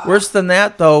 Worse than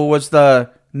that, though, was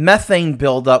the methane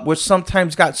buildup, which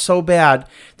sometimes got so bad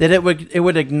that it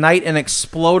would ignite and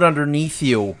explode underneath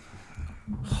you.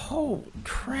 Holy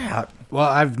crap. Well,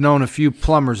 I've known a few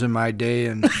plumbers in my day,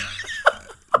 and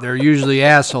they're usually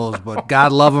assholes, but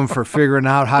God love them for figuring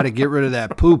out how to get rid of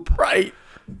that poop. Right.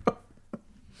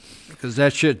 Because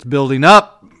that shit's building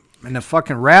up, and the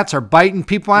fucking rats are biting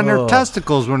people on their Ugh.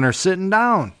 testicles when they're sitting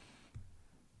down.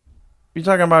 You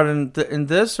talking about in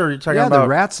this, or are you talking Yeah, about the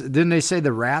rats. Didn't they say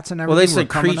the rats and everything? Well, they were said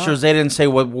coming creatures. up? They didn't say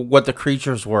what the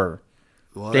creatures were.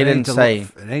 Well, they it ain't didn't say.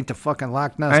 It ain't the fucking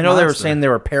Loch Ness I know they were Monster. saying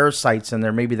there were parasites in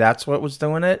there. Maybe that's what was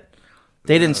doing it.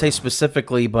 They didn't say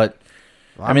specifically, but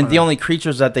I mean, the only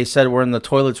creatures that they said were in the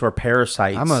toilets were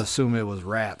parasites. I'm gonna assume it was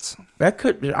rats. That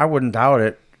could. I wouldn't doubt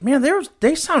it. Man,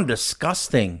 they sound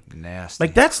disgusting. Nasty.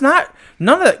 Like that's not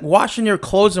none of that. Washing your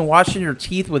clothes and washing your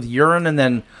teeth with urine and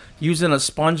then using a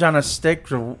sponge on a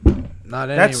stick. No,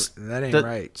 that ain't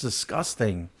right. It's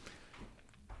disgusting.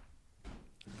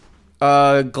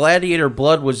 Gladiator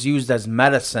blood was used as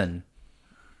medicine.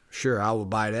 Sure, I will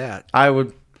buy that. I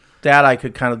would. That I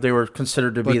could kind of. They were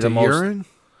considered to But be the most. urine?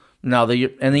 No,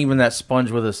 and even that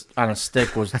sponge on a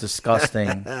stick was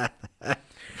disgusting.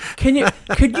 Could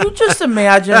you just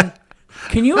imagine?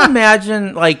 Can you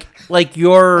imagine like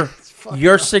your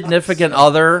significant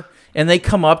other and they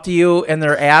come up to you and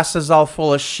their ass is all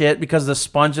full of shit because the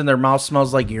sponge in their mouth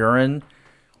smells like urine?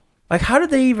 Like, how did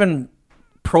they even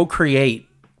procreate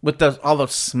with all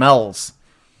those smells?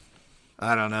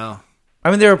 I don't know.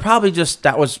 I mean, they were probably just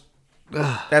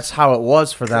that's how it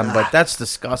was for them, but that's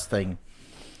disgusting.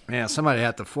 Man, somebody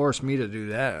had to force me to do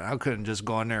that. I couldn't just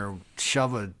go in there and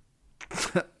shove a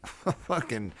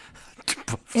fucking.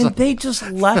 And they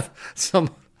just left.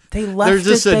 They left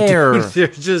there's it there.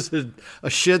 There's just a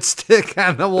shit stick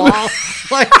on the wall.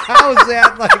 Like, how is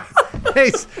that? Like,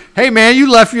 hey, man, you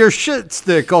left your shit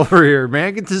stick over here,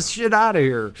 man. Get this shit out of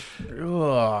here.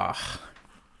 Ugh.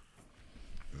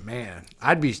 Man,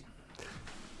 I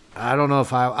don't know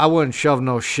if I wouldn't shove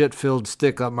no shit-filled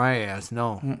stick up my ass.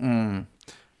 No. Mm-mm.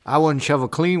 I wouldn't shove a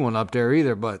clean one up there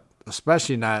either, but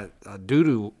especially not a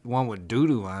doo-doo one with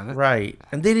doo-doo on it. Right.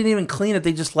 And they didn't even clean it.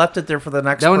 They just left it there for the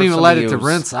next They don't person even let to it to use.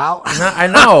 rinse out. I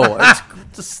know. It's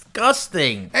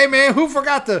disgusting. Hey, man, who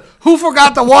forgot to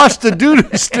wash the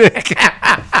doo-doo stick?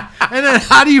 And then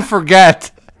how do you forget?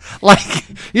 Like,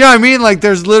 you know what I mean? Like,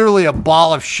 there's literally a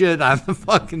ball of shit on the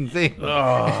fucking thing.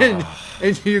 And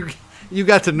you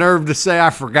got the nerve to say, I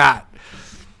forgot.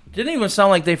 Didn't even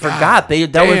sound like they forgot.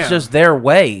 That was just their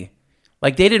way.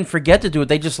 Like, they didn't forget to do it.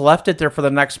 They just left it there for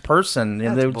the next person.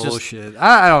 And That's they bullshit.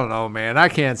 I don't know, man. I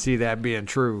can't see that being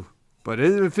true. But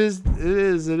if it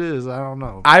is. I don't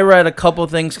know. I read a couple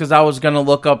things because I was going to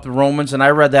look up the Romans, and I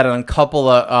read that on a couple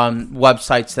of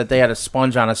websites that they had a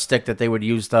sponge on a stick that they would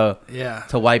use to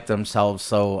wipe themselves.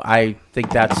 So I think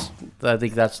that's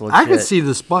legit. I could see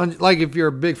the sponge. Like, if you're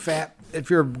a great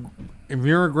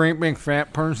big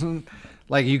fat person,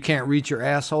 like you can't reach your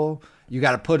asshole, you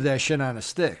got to put that shit on a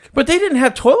stick. But they didn't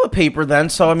have toilet paper then,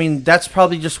 so I mean that's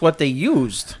probably just what they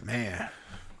used. Man,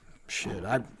 shit.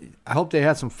 I hope they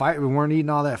had some fight. We weren't eating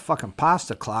all that fucking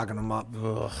pasta clogging them up.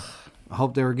 Ugh. I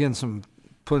hope they were putting some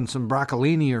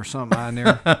broccolini or something on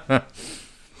there.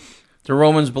 The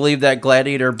Romans believed that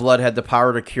gladiator blood had the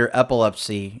power to cure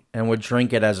epilepsy and would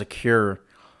drink it as a cure.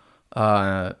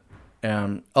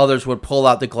 And others would pull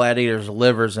out the gladiators'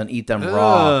 livers and eat them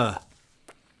raw.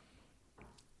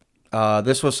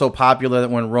 This was so popular that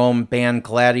when Rome banned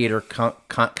gladiator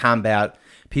combat,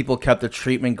 people kept the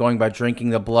treatment going by drinking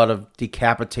the blood of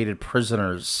decapitated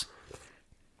prisoners.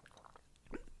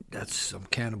 That's some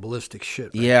cannibalistic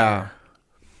shit. Yeah.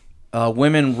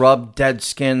 Women rubbed dead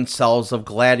skin cells of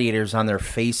gladiators on their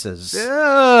faces.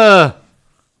 Yeah.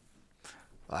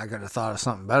 I could have thought of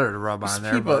something better to rub on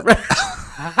there. But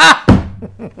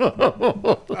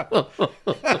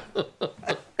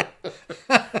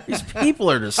these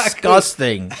people are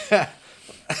disgusting.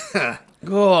 The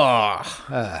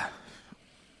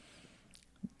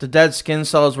dead skin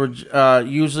cells were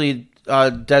usually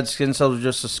dead skin cells were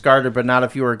just discarded, but not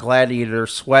if you were a gladiator.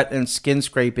 Sweat and skin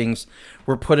scrapings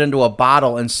were put into a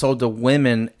bottle and sold to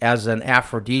women as an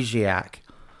aphrodisiac.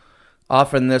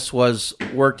 Often this was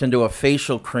worked into a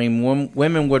facial cream.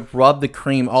 Women would rub the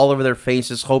cream all over their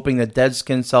faces, hoping the dead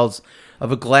skin cells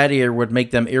of a gladiator would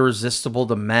make them irresistible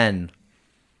to men.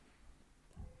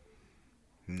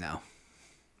 No.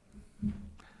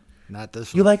 Not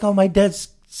this one. You like all my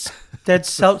skin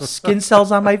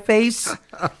cells on my face?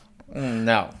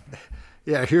 No.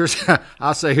 Yeah,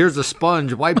 I'll say, here's a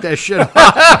sponge. Wipe that shit off.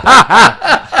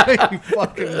 You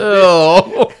fucking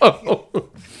Oh.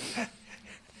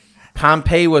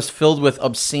 Pompeii was filled with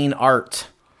obscene art.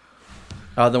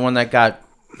 The one that got,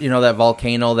 that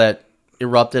volcano that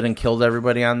erupted and killed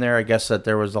everybody on there. I guess that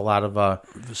there was a lot of,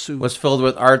 was filled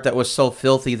with art that was so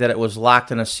filthy that it was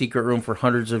locked in a secret room for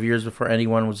hundreds of years before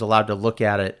anyone was allowed to look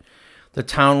at it. The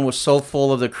town was so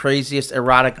full of the craziest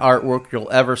erotic artwork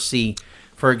you'll ever see.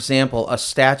 For example, a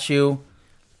statue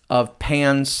of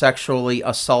Pan sexually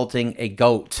assaulting a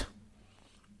goat.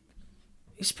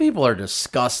 These people are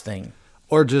disgusting.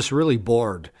 Or just really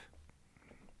bored.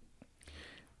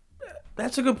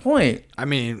 That's a good point. I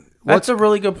mean, that's a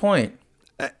really good point.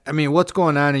 I mean, what's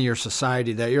going on in your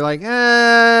society that you're like,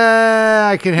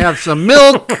 I can have some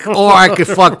milk or I could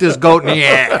fuck this goat in the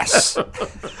ass?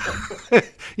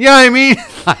 You know what I mean?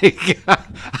 Like,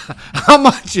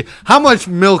 how much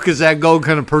milk is that goat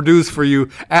going to produce for you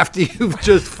after you've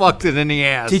just fucked it in the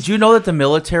ass? Did you know that the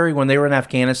military, when they were in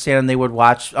Afghanistan, they would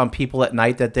watch people at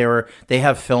night that they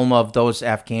have film of those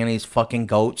Afghanis fucking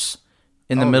goats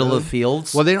in the middle of the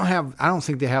fields? Well, I don't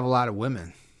think they have a lot of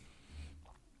women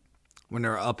when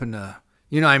they're up in the,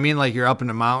 what I mean? Like you're up in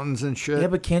the mountains and shit. Yeah,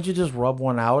 but can't you just rub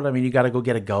one out? I mean, you got to go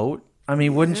get a goat. I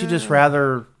mean, wouldn't you just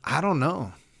rather? I don't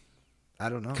know.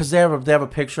 Because they have a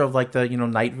picture of like the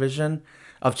night vision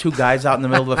of two guys out in the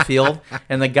middle of a field,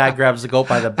 and the guy grabs the goat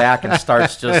by the back and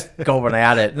starts just going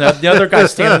at it. And the other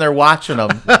guy's standing there watching him.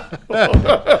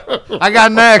 I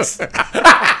got next.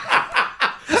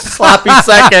 Sloppy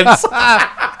seconds.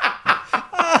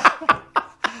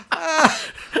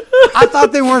 I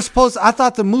thought they weren't supposed. I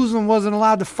thought the Muslim wasn't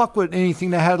allowed to fuck with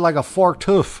anything that had like a forked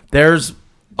hoof. There's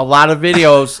a lot of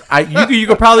videos. You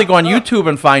could probably go on YouTube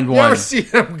and find one. You ever see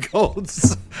them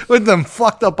goats with them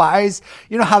fucked up eyes?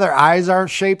 You know how their eyes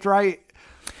aren't shaped right?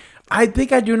 I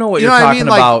think I do know what you're talking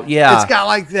about. Yeah. It's got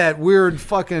like that weird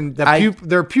fucking...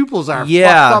 their pupils are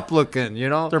fucked up looking,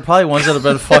 They're probably ones that have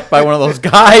been fucked by one of those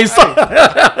guys.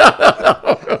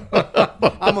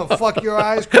 I'm going to fuck your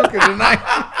eyes crooked tonight.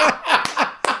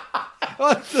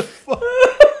 What the fuck?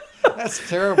 That's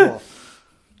terrible.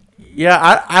 Yeah,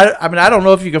 I mean, I don't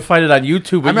know if you can find it on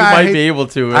YouTube, but you might be able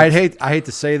to. I hate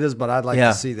to say this, but I'd like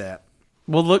to see that.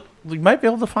 Well, look, we might be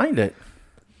able to find it.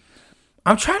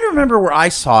 I'm trying to remember where I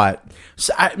saw it.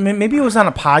 So maybe it was on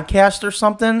a podcast or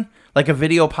something, like a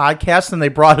video podcast, and they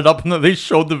brought it up and then they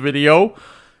showed the video.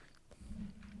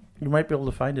 You might be able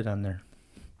to find it on there.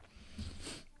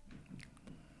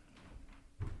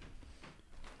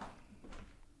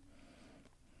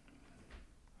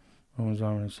 Romans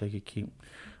vomited so they could keep.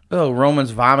 Oh,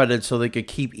 Romans vomited so they could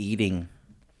keep eating.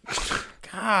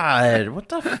 God, what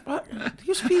the fuck?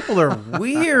 These people are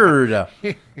weird.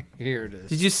 Here it is.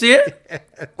 Did you see it?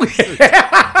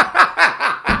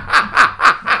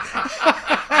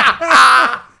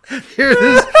 Here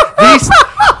this.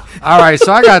 All right,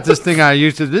 so I got this thing on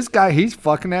YouTube. This guy, he's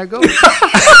fucking that goat.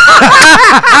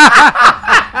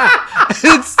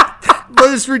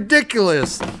 But it's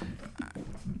ridiculous.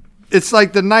 It's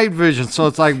like the night vision, so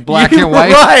it's like black and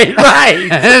white. Right.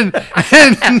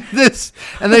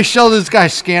 and they show this guy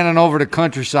scanning over the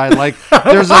countryside like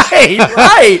there's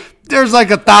there's like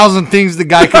 1,000 things the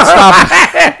guy can stop.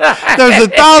 There's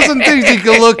 1,000 things he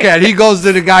can look at. He goes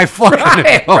to the guy fucking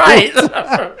it. Right.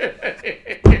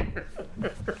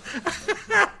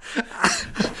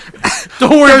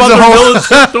 Don't worry about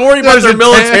their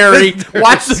military.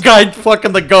 Watch this guy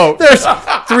fucking the goat. There's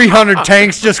 300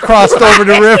 tanks just crossed over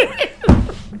the river.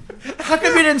 How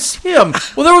come you didn't see him?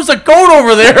 Well, there was a goat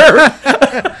over there.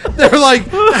 They're like,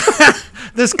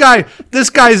 this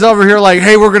guy's over here like,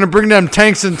 hey, we're gonna bring them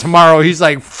tanks in tomorrow. He's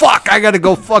like, fuck, I gotta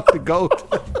go fuck the goat.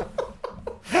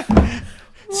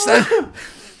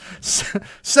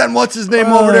 Send what's his name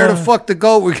over there to fuck the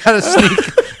goat.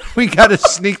 We gotta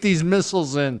sneak these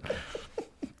missiles in.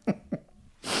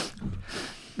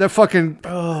 They're fucking.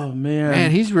 Oh man. Man,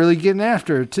 he's really getting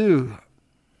after it too.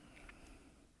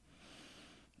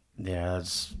 Yeah,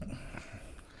 it's.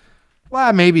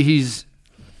 Well, maybe he's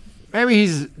Maybe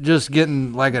he's just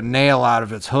getting like a nail out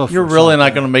of its hoof. You're really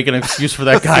not going to make an excuse for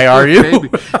that guy, are you?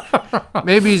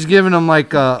 Maybe he's giving him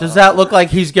like a... Does that look like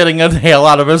he's getting a nail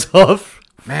out of his hoof?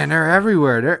 Man, they're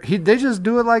everywhere. They just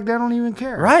do it like they don't even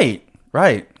care. Right.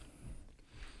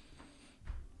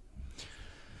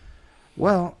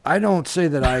 Well, I don't say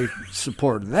that I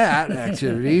support that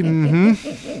activity.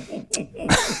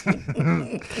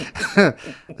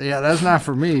 Yeah, that's not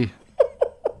for me.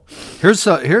 There's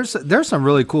some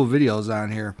really cool videos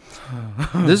on here.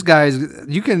 This guy's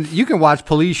you can watch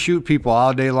police shoot people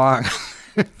all day long.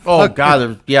 Oh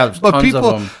God, there's tons of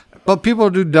them. But people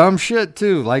do dumb shit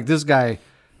too. Like this guy,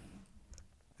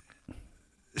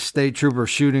 state trooper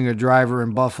shooting a driver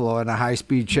in Buffalo in a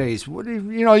high-speed chase. What if,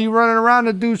 you running around,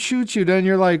 a dude shoots you, then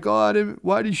you're like, oh,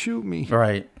 why'd he shoot me?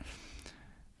 Right.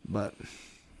 But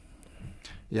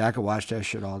yeah, I could watch that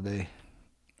shit all day.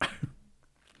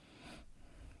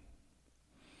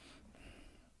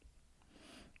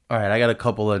 All right, I got a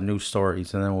couple of news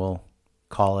stories, and then we'll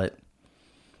call it.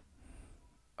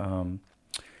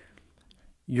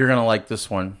 You're gonna like this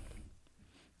one.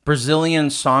 Brazilian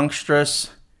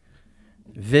songstress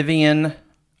Vivian.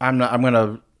 Oh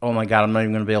my God, I'm not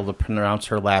even gonna be able to pronounce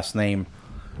her last name.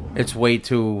 It's way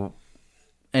too.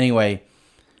 Anyway,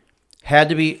 had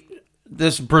to be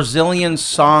this Brazilian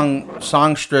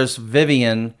songstress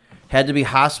Vivian had to be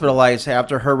hospitalized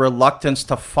after her reluctance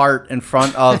to fart in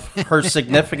front of her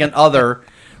significant other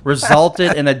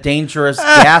resulted in a dangerous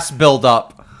gas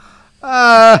buildup.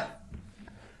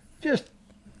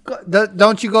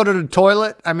 Don't you go to the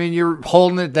toilet? I mean, you're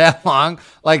holding it that long.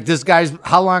 Like this guy's,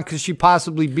 how long could she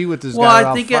possibly be with this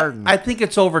guy without farting? I think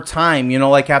it's over time.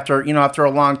 Like after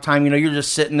a long time, you're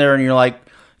just sitting there and you're like,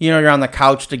 you're on the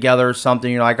couch together or something.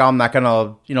 You're like, oh, I'm not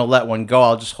gonna, let one go.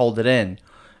 I'll just hold it in.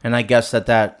 And I guess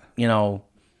that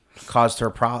caused her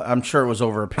problem. I'm sure it was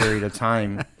over a period of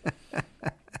time.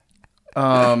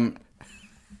 That's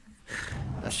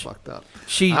fucked up.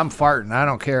 I'm farting. I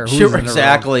don't care who's in the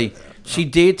exactly. room. She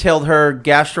detailed her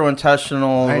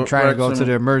gastrointestinal. I ain't trying to go to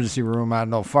the emergency room. I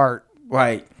no fart.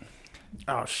 Right.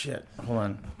 Oh shit.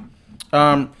 Hold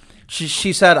on.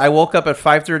 She said, I woke up at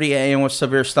 5:30 a.m. with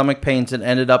severe stomach pains and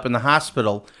ended up in the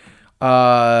hospital.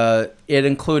 It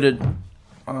included.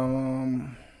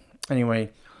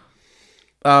 Anyway,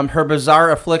 her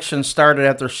bizarre affliction started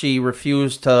after she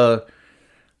refused to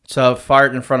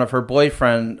fart in front of her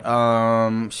boyfriend.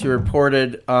 She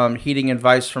reported heeding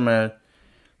advice from a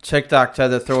TikTok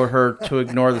that threw her to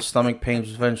ignore the stomach pains,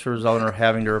 which eventually resulted in her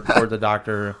having to report the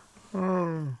doctor.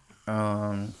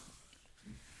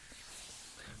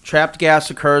 Trapped gas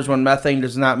occurs when methane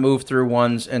does not move through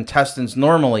one's intestines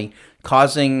normally,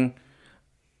 causing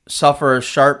sufferers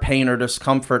sharp pain or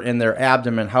discomfort in their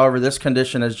abdomen. However, this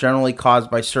condition is generally caused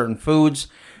by certain foods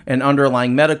and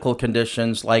underlying medical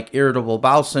conditions like irritable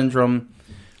bowel syndrome,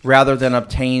 rather than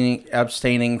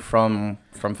abstaining from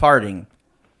farting.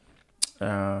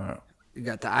 You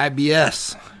got the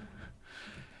IBS.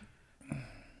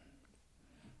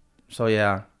 So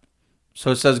yeah. So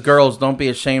it says, girls, don't be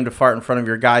ashamed to fart in front of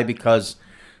your guy, because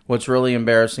what's really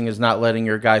embarrassing is not letting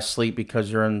your guy sleep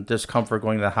because you're in discomfort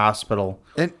going to the hospital.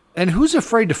 And who's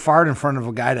afraid to fart in front of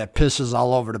a guy that pisses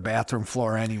all over the bathroom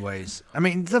floor anyways? I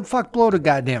mean, the fuck blow the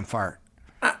goddamn fart.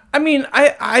 I mean,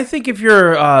 I think if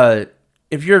you're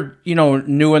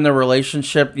new in the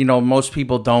relationship, most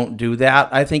people don't do that.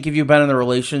 I think if you've been in the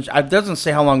relationship, it doesn't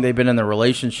say how long they've been in the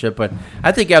relationship, but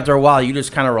I think after a while you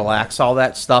just kind of relax all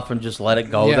that stuff and just let it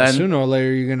go. Yeah, then sooner or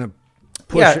later you're gonna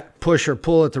push or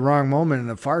pull at the wrong moment, and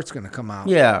the fart's gonna come out.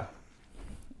 Yeah,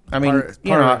 I mean,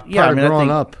 growing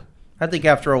up. I think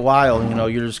after a while,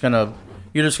 you're just gonna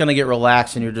get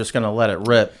relaxed and you're just gonna let it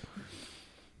rip.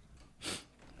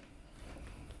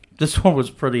 This one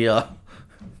was pretty.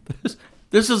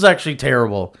 This is actually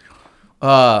terrible.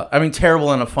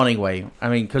 Terrible in a funny way. I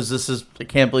mean, because I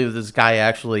can't believe this guy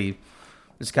actually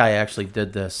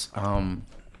did this.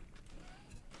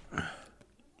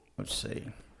 Let's see.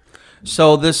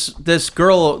 So this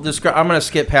girl, I'm going to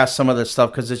skip past some of this stuff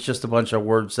because it's just a bunch of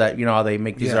words that, how they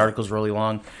make these articles really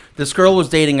long. This girl was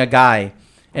dating a guy,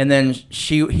 and then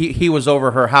he was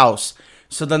over her house.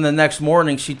 So then the next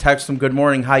morning she texted him, "Good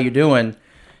morning, how you doing?"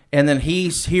 And then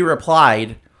he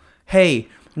replied, "Hey,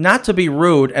 not to be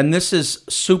rude, and this is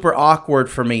super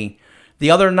awkward for me. The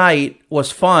other night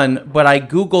was fun, but I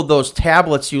Googled those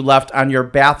tablets you left on your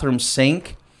bathroom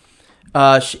sink."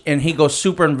 And he goes,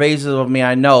 "Super invasive of me,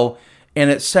 I know." And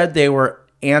it said they were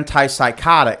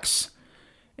antipsychotics.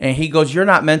 And he goes, "You're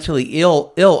not mentally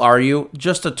ill, are you?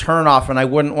 Just a turnoff, and I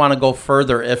wouldn't want to go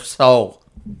further if so."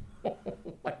 Oh,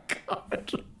 my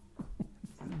God.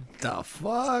 The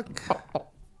fuck?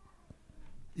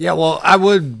 Yeah, well, I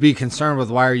would be concerned with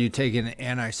why are you taking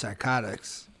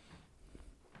antipsychotics?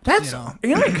 That's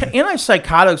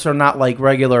antipsychotics are not like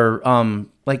regular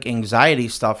like anxiety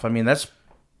stuff. I mean, that's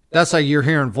like you're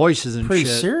hearing voices and pretty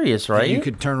shit. serious, right? And you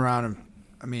could turn around and,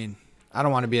 I mean, I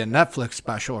don't want to be a Netflix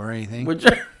special or anything.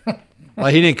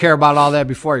 Well, he didn't care about all that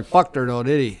before he fucked her, though,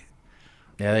 did he?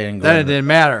 Yeah, they didn't go Then it into- didn't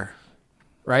matter,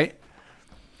 right?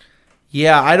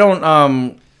 Yeah, I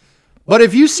don't. But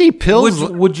if you see pills,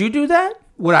 Would you do that?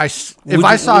 if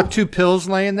I saw 2 pills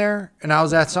laying there and I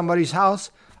was at somebody's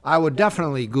house, I would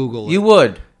definitely Google it. You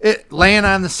would. It laying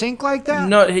on the sink like that?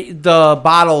 No, the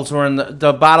bottles were in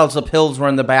the bottles of pills were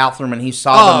in the bathroom, and he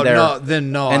saw them there. No,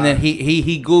 then no. And then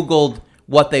he Googled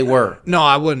what they were. No,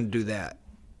 I wouldn't do that.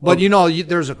 But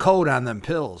there's a code on them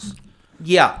pills.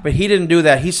 Yeah, but he didn't do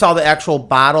that. He saw the actual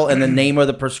bottle and the name of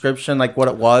the prescription, like what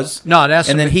it was. No, that's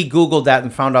and then he Googled that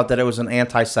and found out that it was an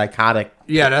antipsychotic.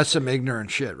 Yeah, that's some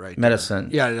ignorant shit right there. Medicine.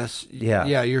 Yeah,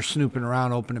 yeah, you're snooping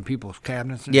around opening people's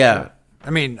cabinets and shit. I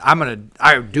mean,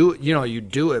 I do it, you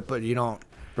do it, but you don't.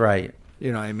 Right.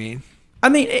 You know what I mean? I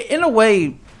mean, in a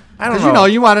way, I don't know.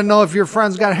 Because, you want to know if your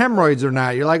friend's got hemorrhoids or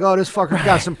not. You're like, oh, this fucker's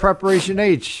got some Preparation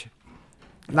H.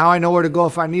 Now I know where to go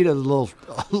if I need a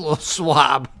little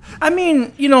swab. I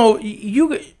mean, I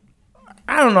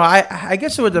don't know. I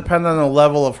guess it would depend on the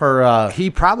level of her. He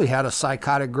probably had a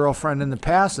psychotic girlfriend in the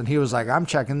past, and he was like, I'm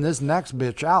checking this next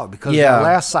bitch out because Yeah. the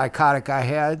last psychotic I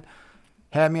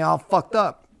had me all fucked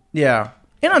up. Yeah.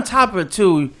 And on top of it,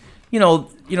 too,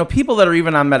 people that are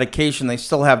even on medication, they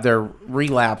still have their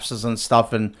relapses and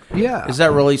stuff. And Yeah. is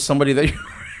that really somebody that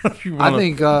you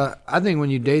wanna... I think when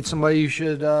you date somebody, you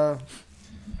should,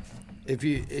 if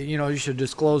you should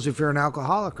disclose if you're an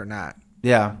alcoholic or not.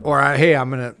 Yeah. Or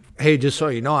just so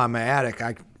you know, I'm an addict.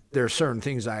 There are certain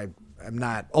things I am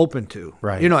not open to.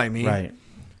 Right. You know what I mean? Right.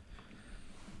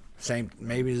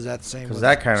 Maybe is that the same? Because with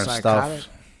that kind of psychotic?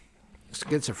 stuff.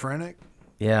 Schizophrenic.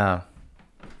 Yeah.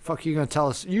 Fuck, you gonna tell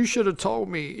us? You should have told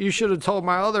me. You should have told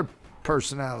my other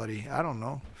personality. I don't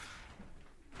know.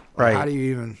 Right. How do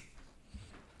you even?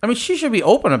 I mean, she should be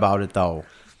open about it, though.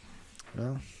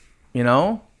 Well,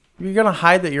 You're going to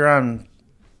hide that you're on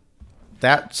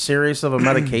that serious of a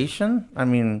medication? I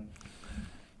mean,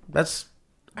 I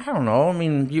don't know. I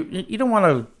mean, you don't want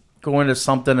to go into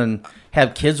something and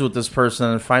have kids with this person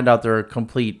and find out they're a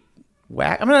complete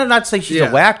whack. I mean, I'm not saying she's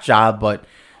a whack job, but,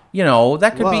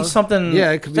 that could be something.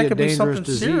 Yeah, it could be a dangerous something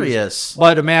disease. Serious.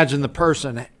 But imagine the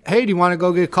person. Hey, do you want to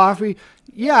go get coffee?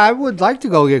 Yeah, I would like to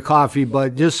go get coffee,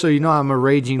 but just so you know, I'm a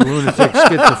raging lunatic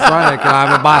schizophrenic, and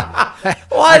I'm about.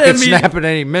 I could snap at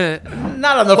any minute.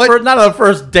 Not on the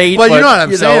first date. But you know what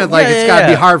I'm saying? Like it's got to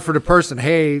be yeah. hard for the person.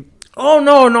 Hey. Oh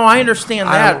no, I understand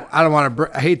that. I don't want to.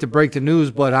 I hate to break the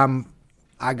news, but I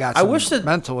got some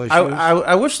mental issues.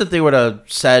 I wish that they would have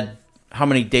said how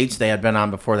many dates they had been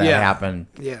on before that happened.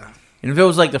 Yeah. And if it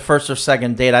was like the first or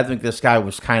second date, I think this guy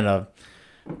was kind of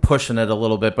pushing it a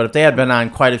little bit. But if they had been on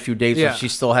quite a few dates and she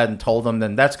still hadn't told them,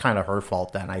 then that's kind of her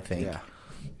fault then, I think.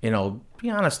 Yeah. Be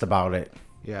honest about it.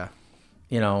 Yeah.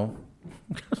 I don't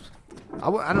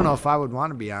know if I would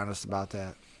want to be honest about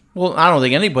that. Well, I don't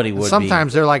think anybody would.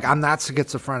 Sometimes they're like, I'm not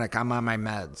schizophrenic. I'm on my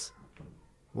meds.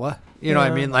 What? You know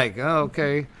what I mean? Like, oh,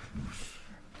 okay.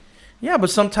 Yeah, but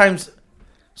sometimes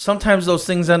those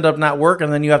things end up not working,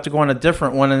 and then you have to go on a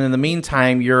different one. And in the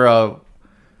meantime, you're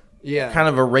kind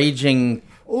of a raging.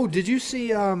 Oh, did you see?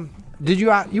 Did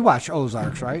you watch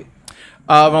Ozarks, right?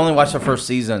 I've only watched the first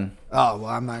season. Oh well,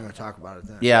 I'm not going to talk about it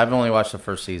then. Yeah, I've only watched the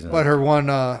first season. But her one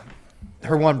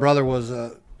brother was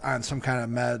on some kind of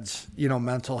meds,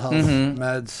 mental health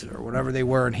meds or whatever they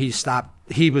were, and he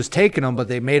stopped. He was taking them, but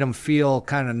they made him feel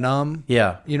kind of numb.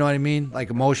 Yeah, you know what I mean, like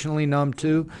emotionally numb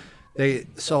too.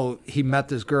 So he met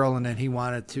this girl, and then he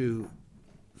wanted to.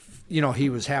 He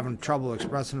was having trouble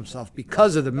expressing himself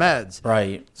because of the meds.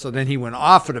 Right. So then he went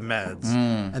off of the meds,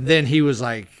 and then he was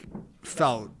like,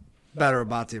 felt better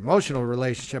about the emotional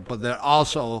relationship, but that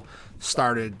also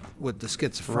started with the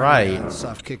schizophrenia and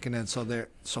stuff kicking in.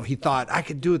 So he thought, I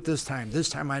could do it this time. This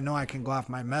time I know I can go off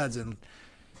my meds, and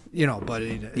but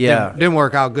it didn't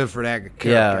work out good for that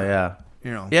character. Yeah.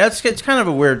 Yeah, it's kind of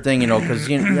a weird thing,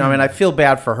 because I feel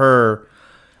bad for her,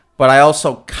 but I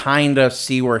also kind of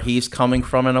see where he's coming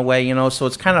from in a way, so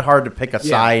it's kind of hard to pick a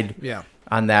side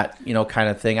on that, kind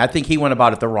of thing. I think he went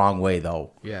about it the wrong way,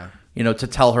 though. Yeah. To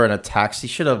tell her in a text, he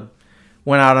should have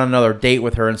went out on another date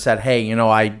with her and said, hey,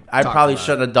 I probably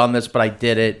shouldn't have done this, but I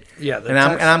did it. Yeah. And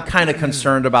I'm kind of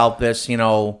concerned about this,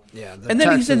 Yeah. And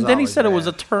then he said it was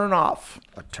a turn off.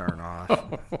 A turn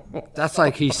off. That's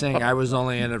like he's saying I was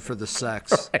only in it for the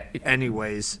sex. Right.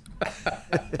 Anyways.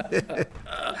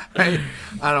 I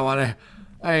don't want to.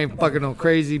 I ain't fucking no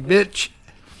crazy bitch.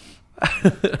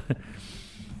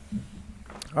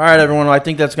 All right, everyone. Well, I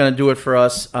think that's going to do it for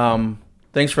us.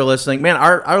 Thanks for listening. Man,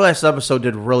 our last episode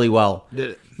did really well.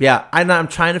 Did it? Yeah, I'm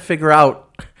trying to figure out.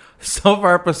 Some of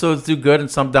our episodes do good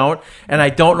and some don't. And I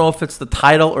don't know if it's the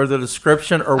title or the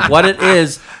description or what it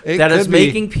is that is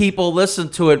making people listen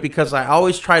to it, because I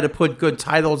always try to put good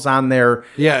titles on there.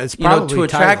 Yeah, it's probably to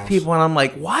attract titles. people. And I'm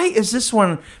like, why is this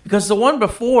one? Because the one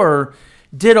before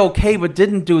did okay, but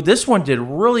didn't do. This one did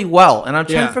really well. And I'm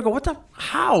trying to figure out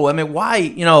how? I mean, why,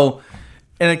 and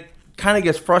it kind of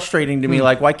gets frustrating to me.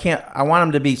 Like, why can't I want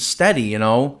them to be steady,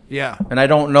 Yeah. And I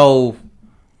don't know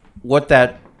what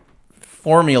that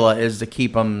formula is to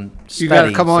keep them steady. You got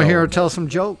to come on here and tell some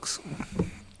jokes.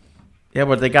 Yeah,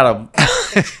 but they gotta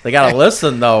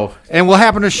listen though. And what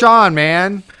happened to Sean,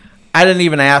 man? I didn't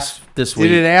even ask this week. You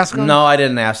didn't ask him? No, I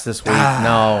didn't ask this week.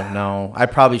 No. I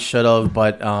probably should have,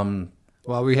 but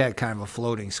Well, we had kind of a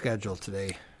floating schedule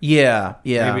today. yeah.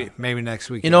 Maybe next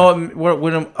week. You know,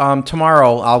 when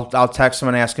tomorrow I'll text him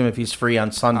and ask him if he's free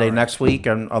on Sunday next week,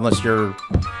 and unless you're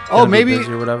maybe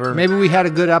busy or whatever. Maybe we had a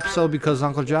good episode because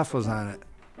Uncle Jeff was on it.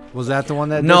 Was that the one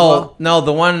that? No,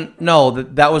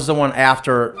 that was the one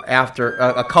after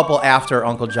a couple after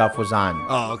Uncle Jeff was on.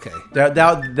 Oh, okay.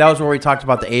 That was where we talked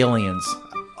about the aliens.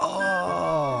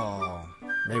 Oh,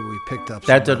 maybe we picked up.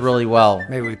 That did really well.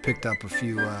 Maybe we picked up a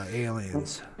few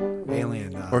aliens,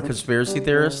 Or conspiracy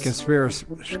theorists. conspiracy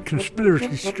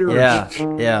theorists.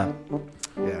 Yeah.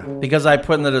 Because I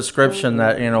put in the description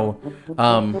that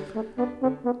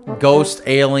ghost,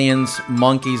 aliens,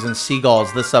 monkeys, and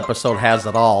seagulls. This episode has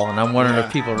it all, and I'm wondering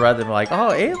if people read them like,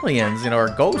 oh, aliens, or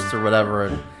ghosts or whatever,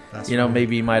 and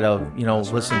maybe you might have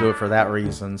listened to it for that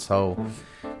reason. So,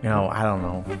 I don't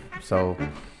know. So,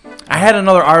 I had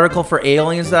another article for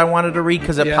aliens that I wanted to read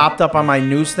because it popped up on my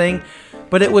news thing,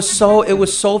 but it was so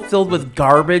filled with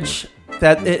garbage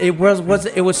that it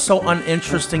was so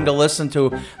uninteresting to listen to.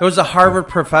 There was a Harvard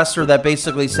professor that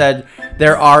basically said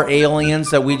there are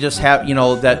aliens that we just have,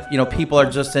 that people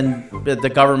are just in the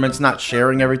government's not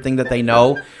sharing everything that they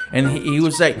know, and he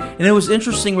was like, and it was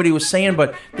interesting what he was saying,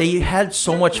 but they had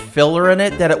so much filler in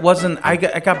it that it wasn't. I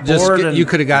got bored. And you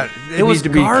could have got. It was needs to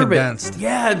be garbage. condensed.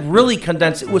 Yeah, really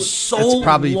condensed. It was so It's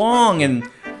probably- long and.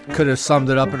 Could have summed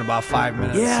it up in about 5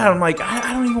 minutes. Yeah, I'm like,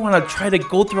 I don't even want to try to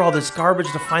go through all this garbage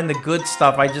to find the good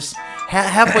stuff. I just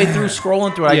halfway through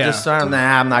scrolling through it, I just I'm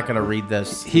not going to read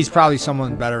this. He's probably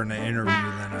someone better in an interview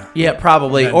than a. Yeah,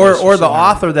 probably. than Or just the sitting there.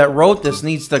 author that wrote this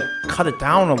needs to cut it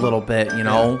down a little bit, Do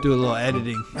a little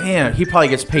editing. Man, he probably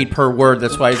gets paid per word.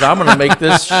 That's why I'm going to make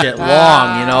this shit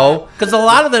long, because a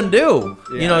lot of them do.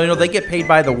 Yeah. They get paid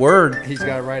by the word. He's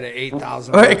got to write an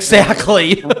 8,000.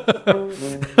 Exactly.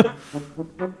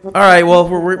 All right, well,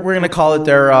 we're going to call it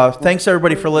there. Thanks,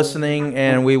 everybody, for listening,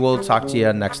 and we will talk to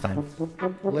you next time.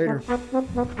 Later.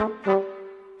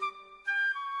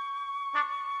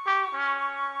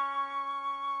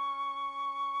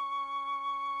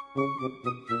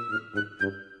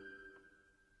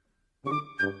 Thank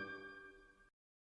you.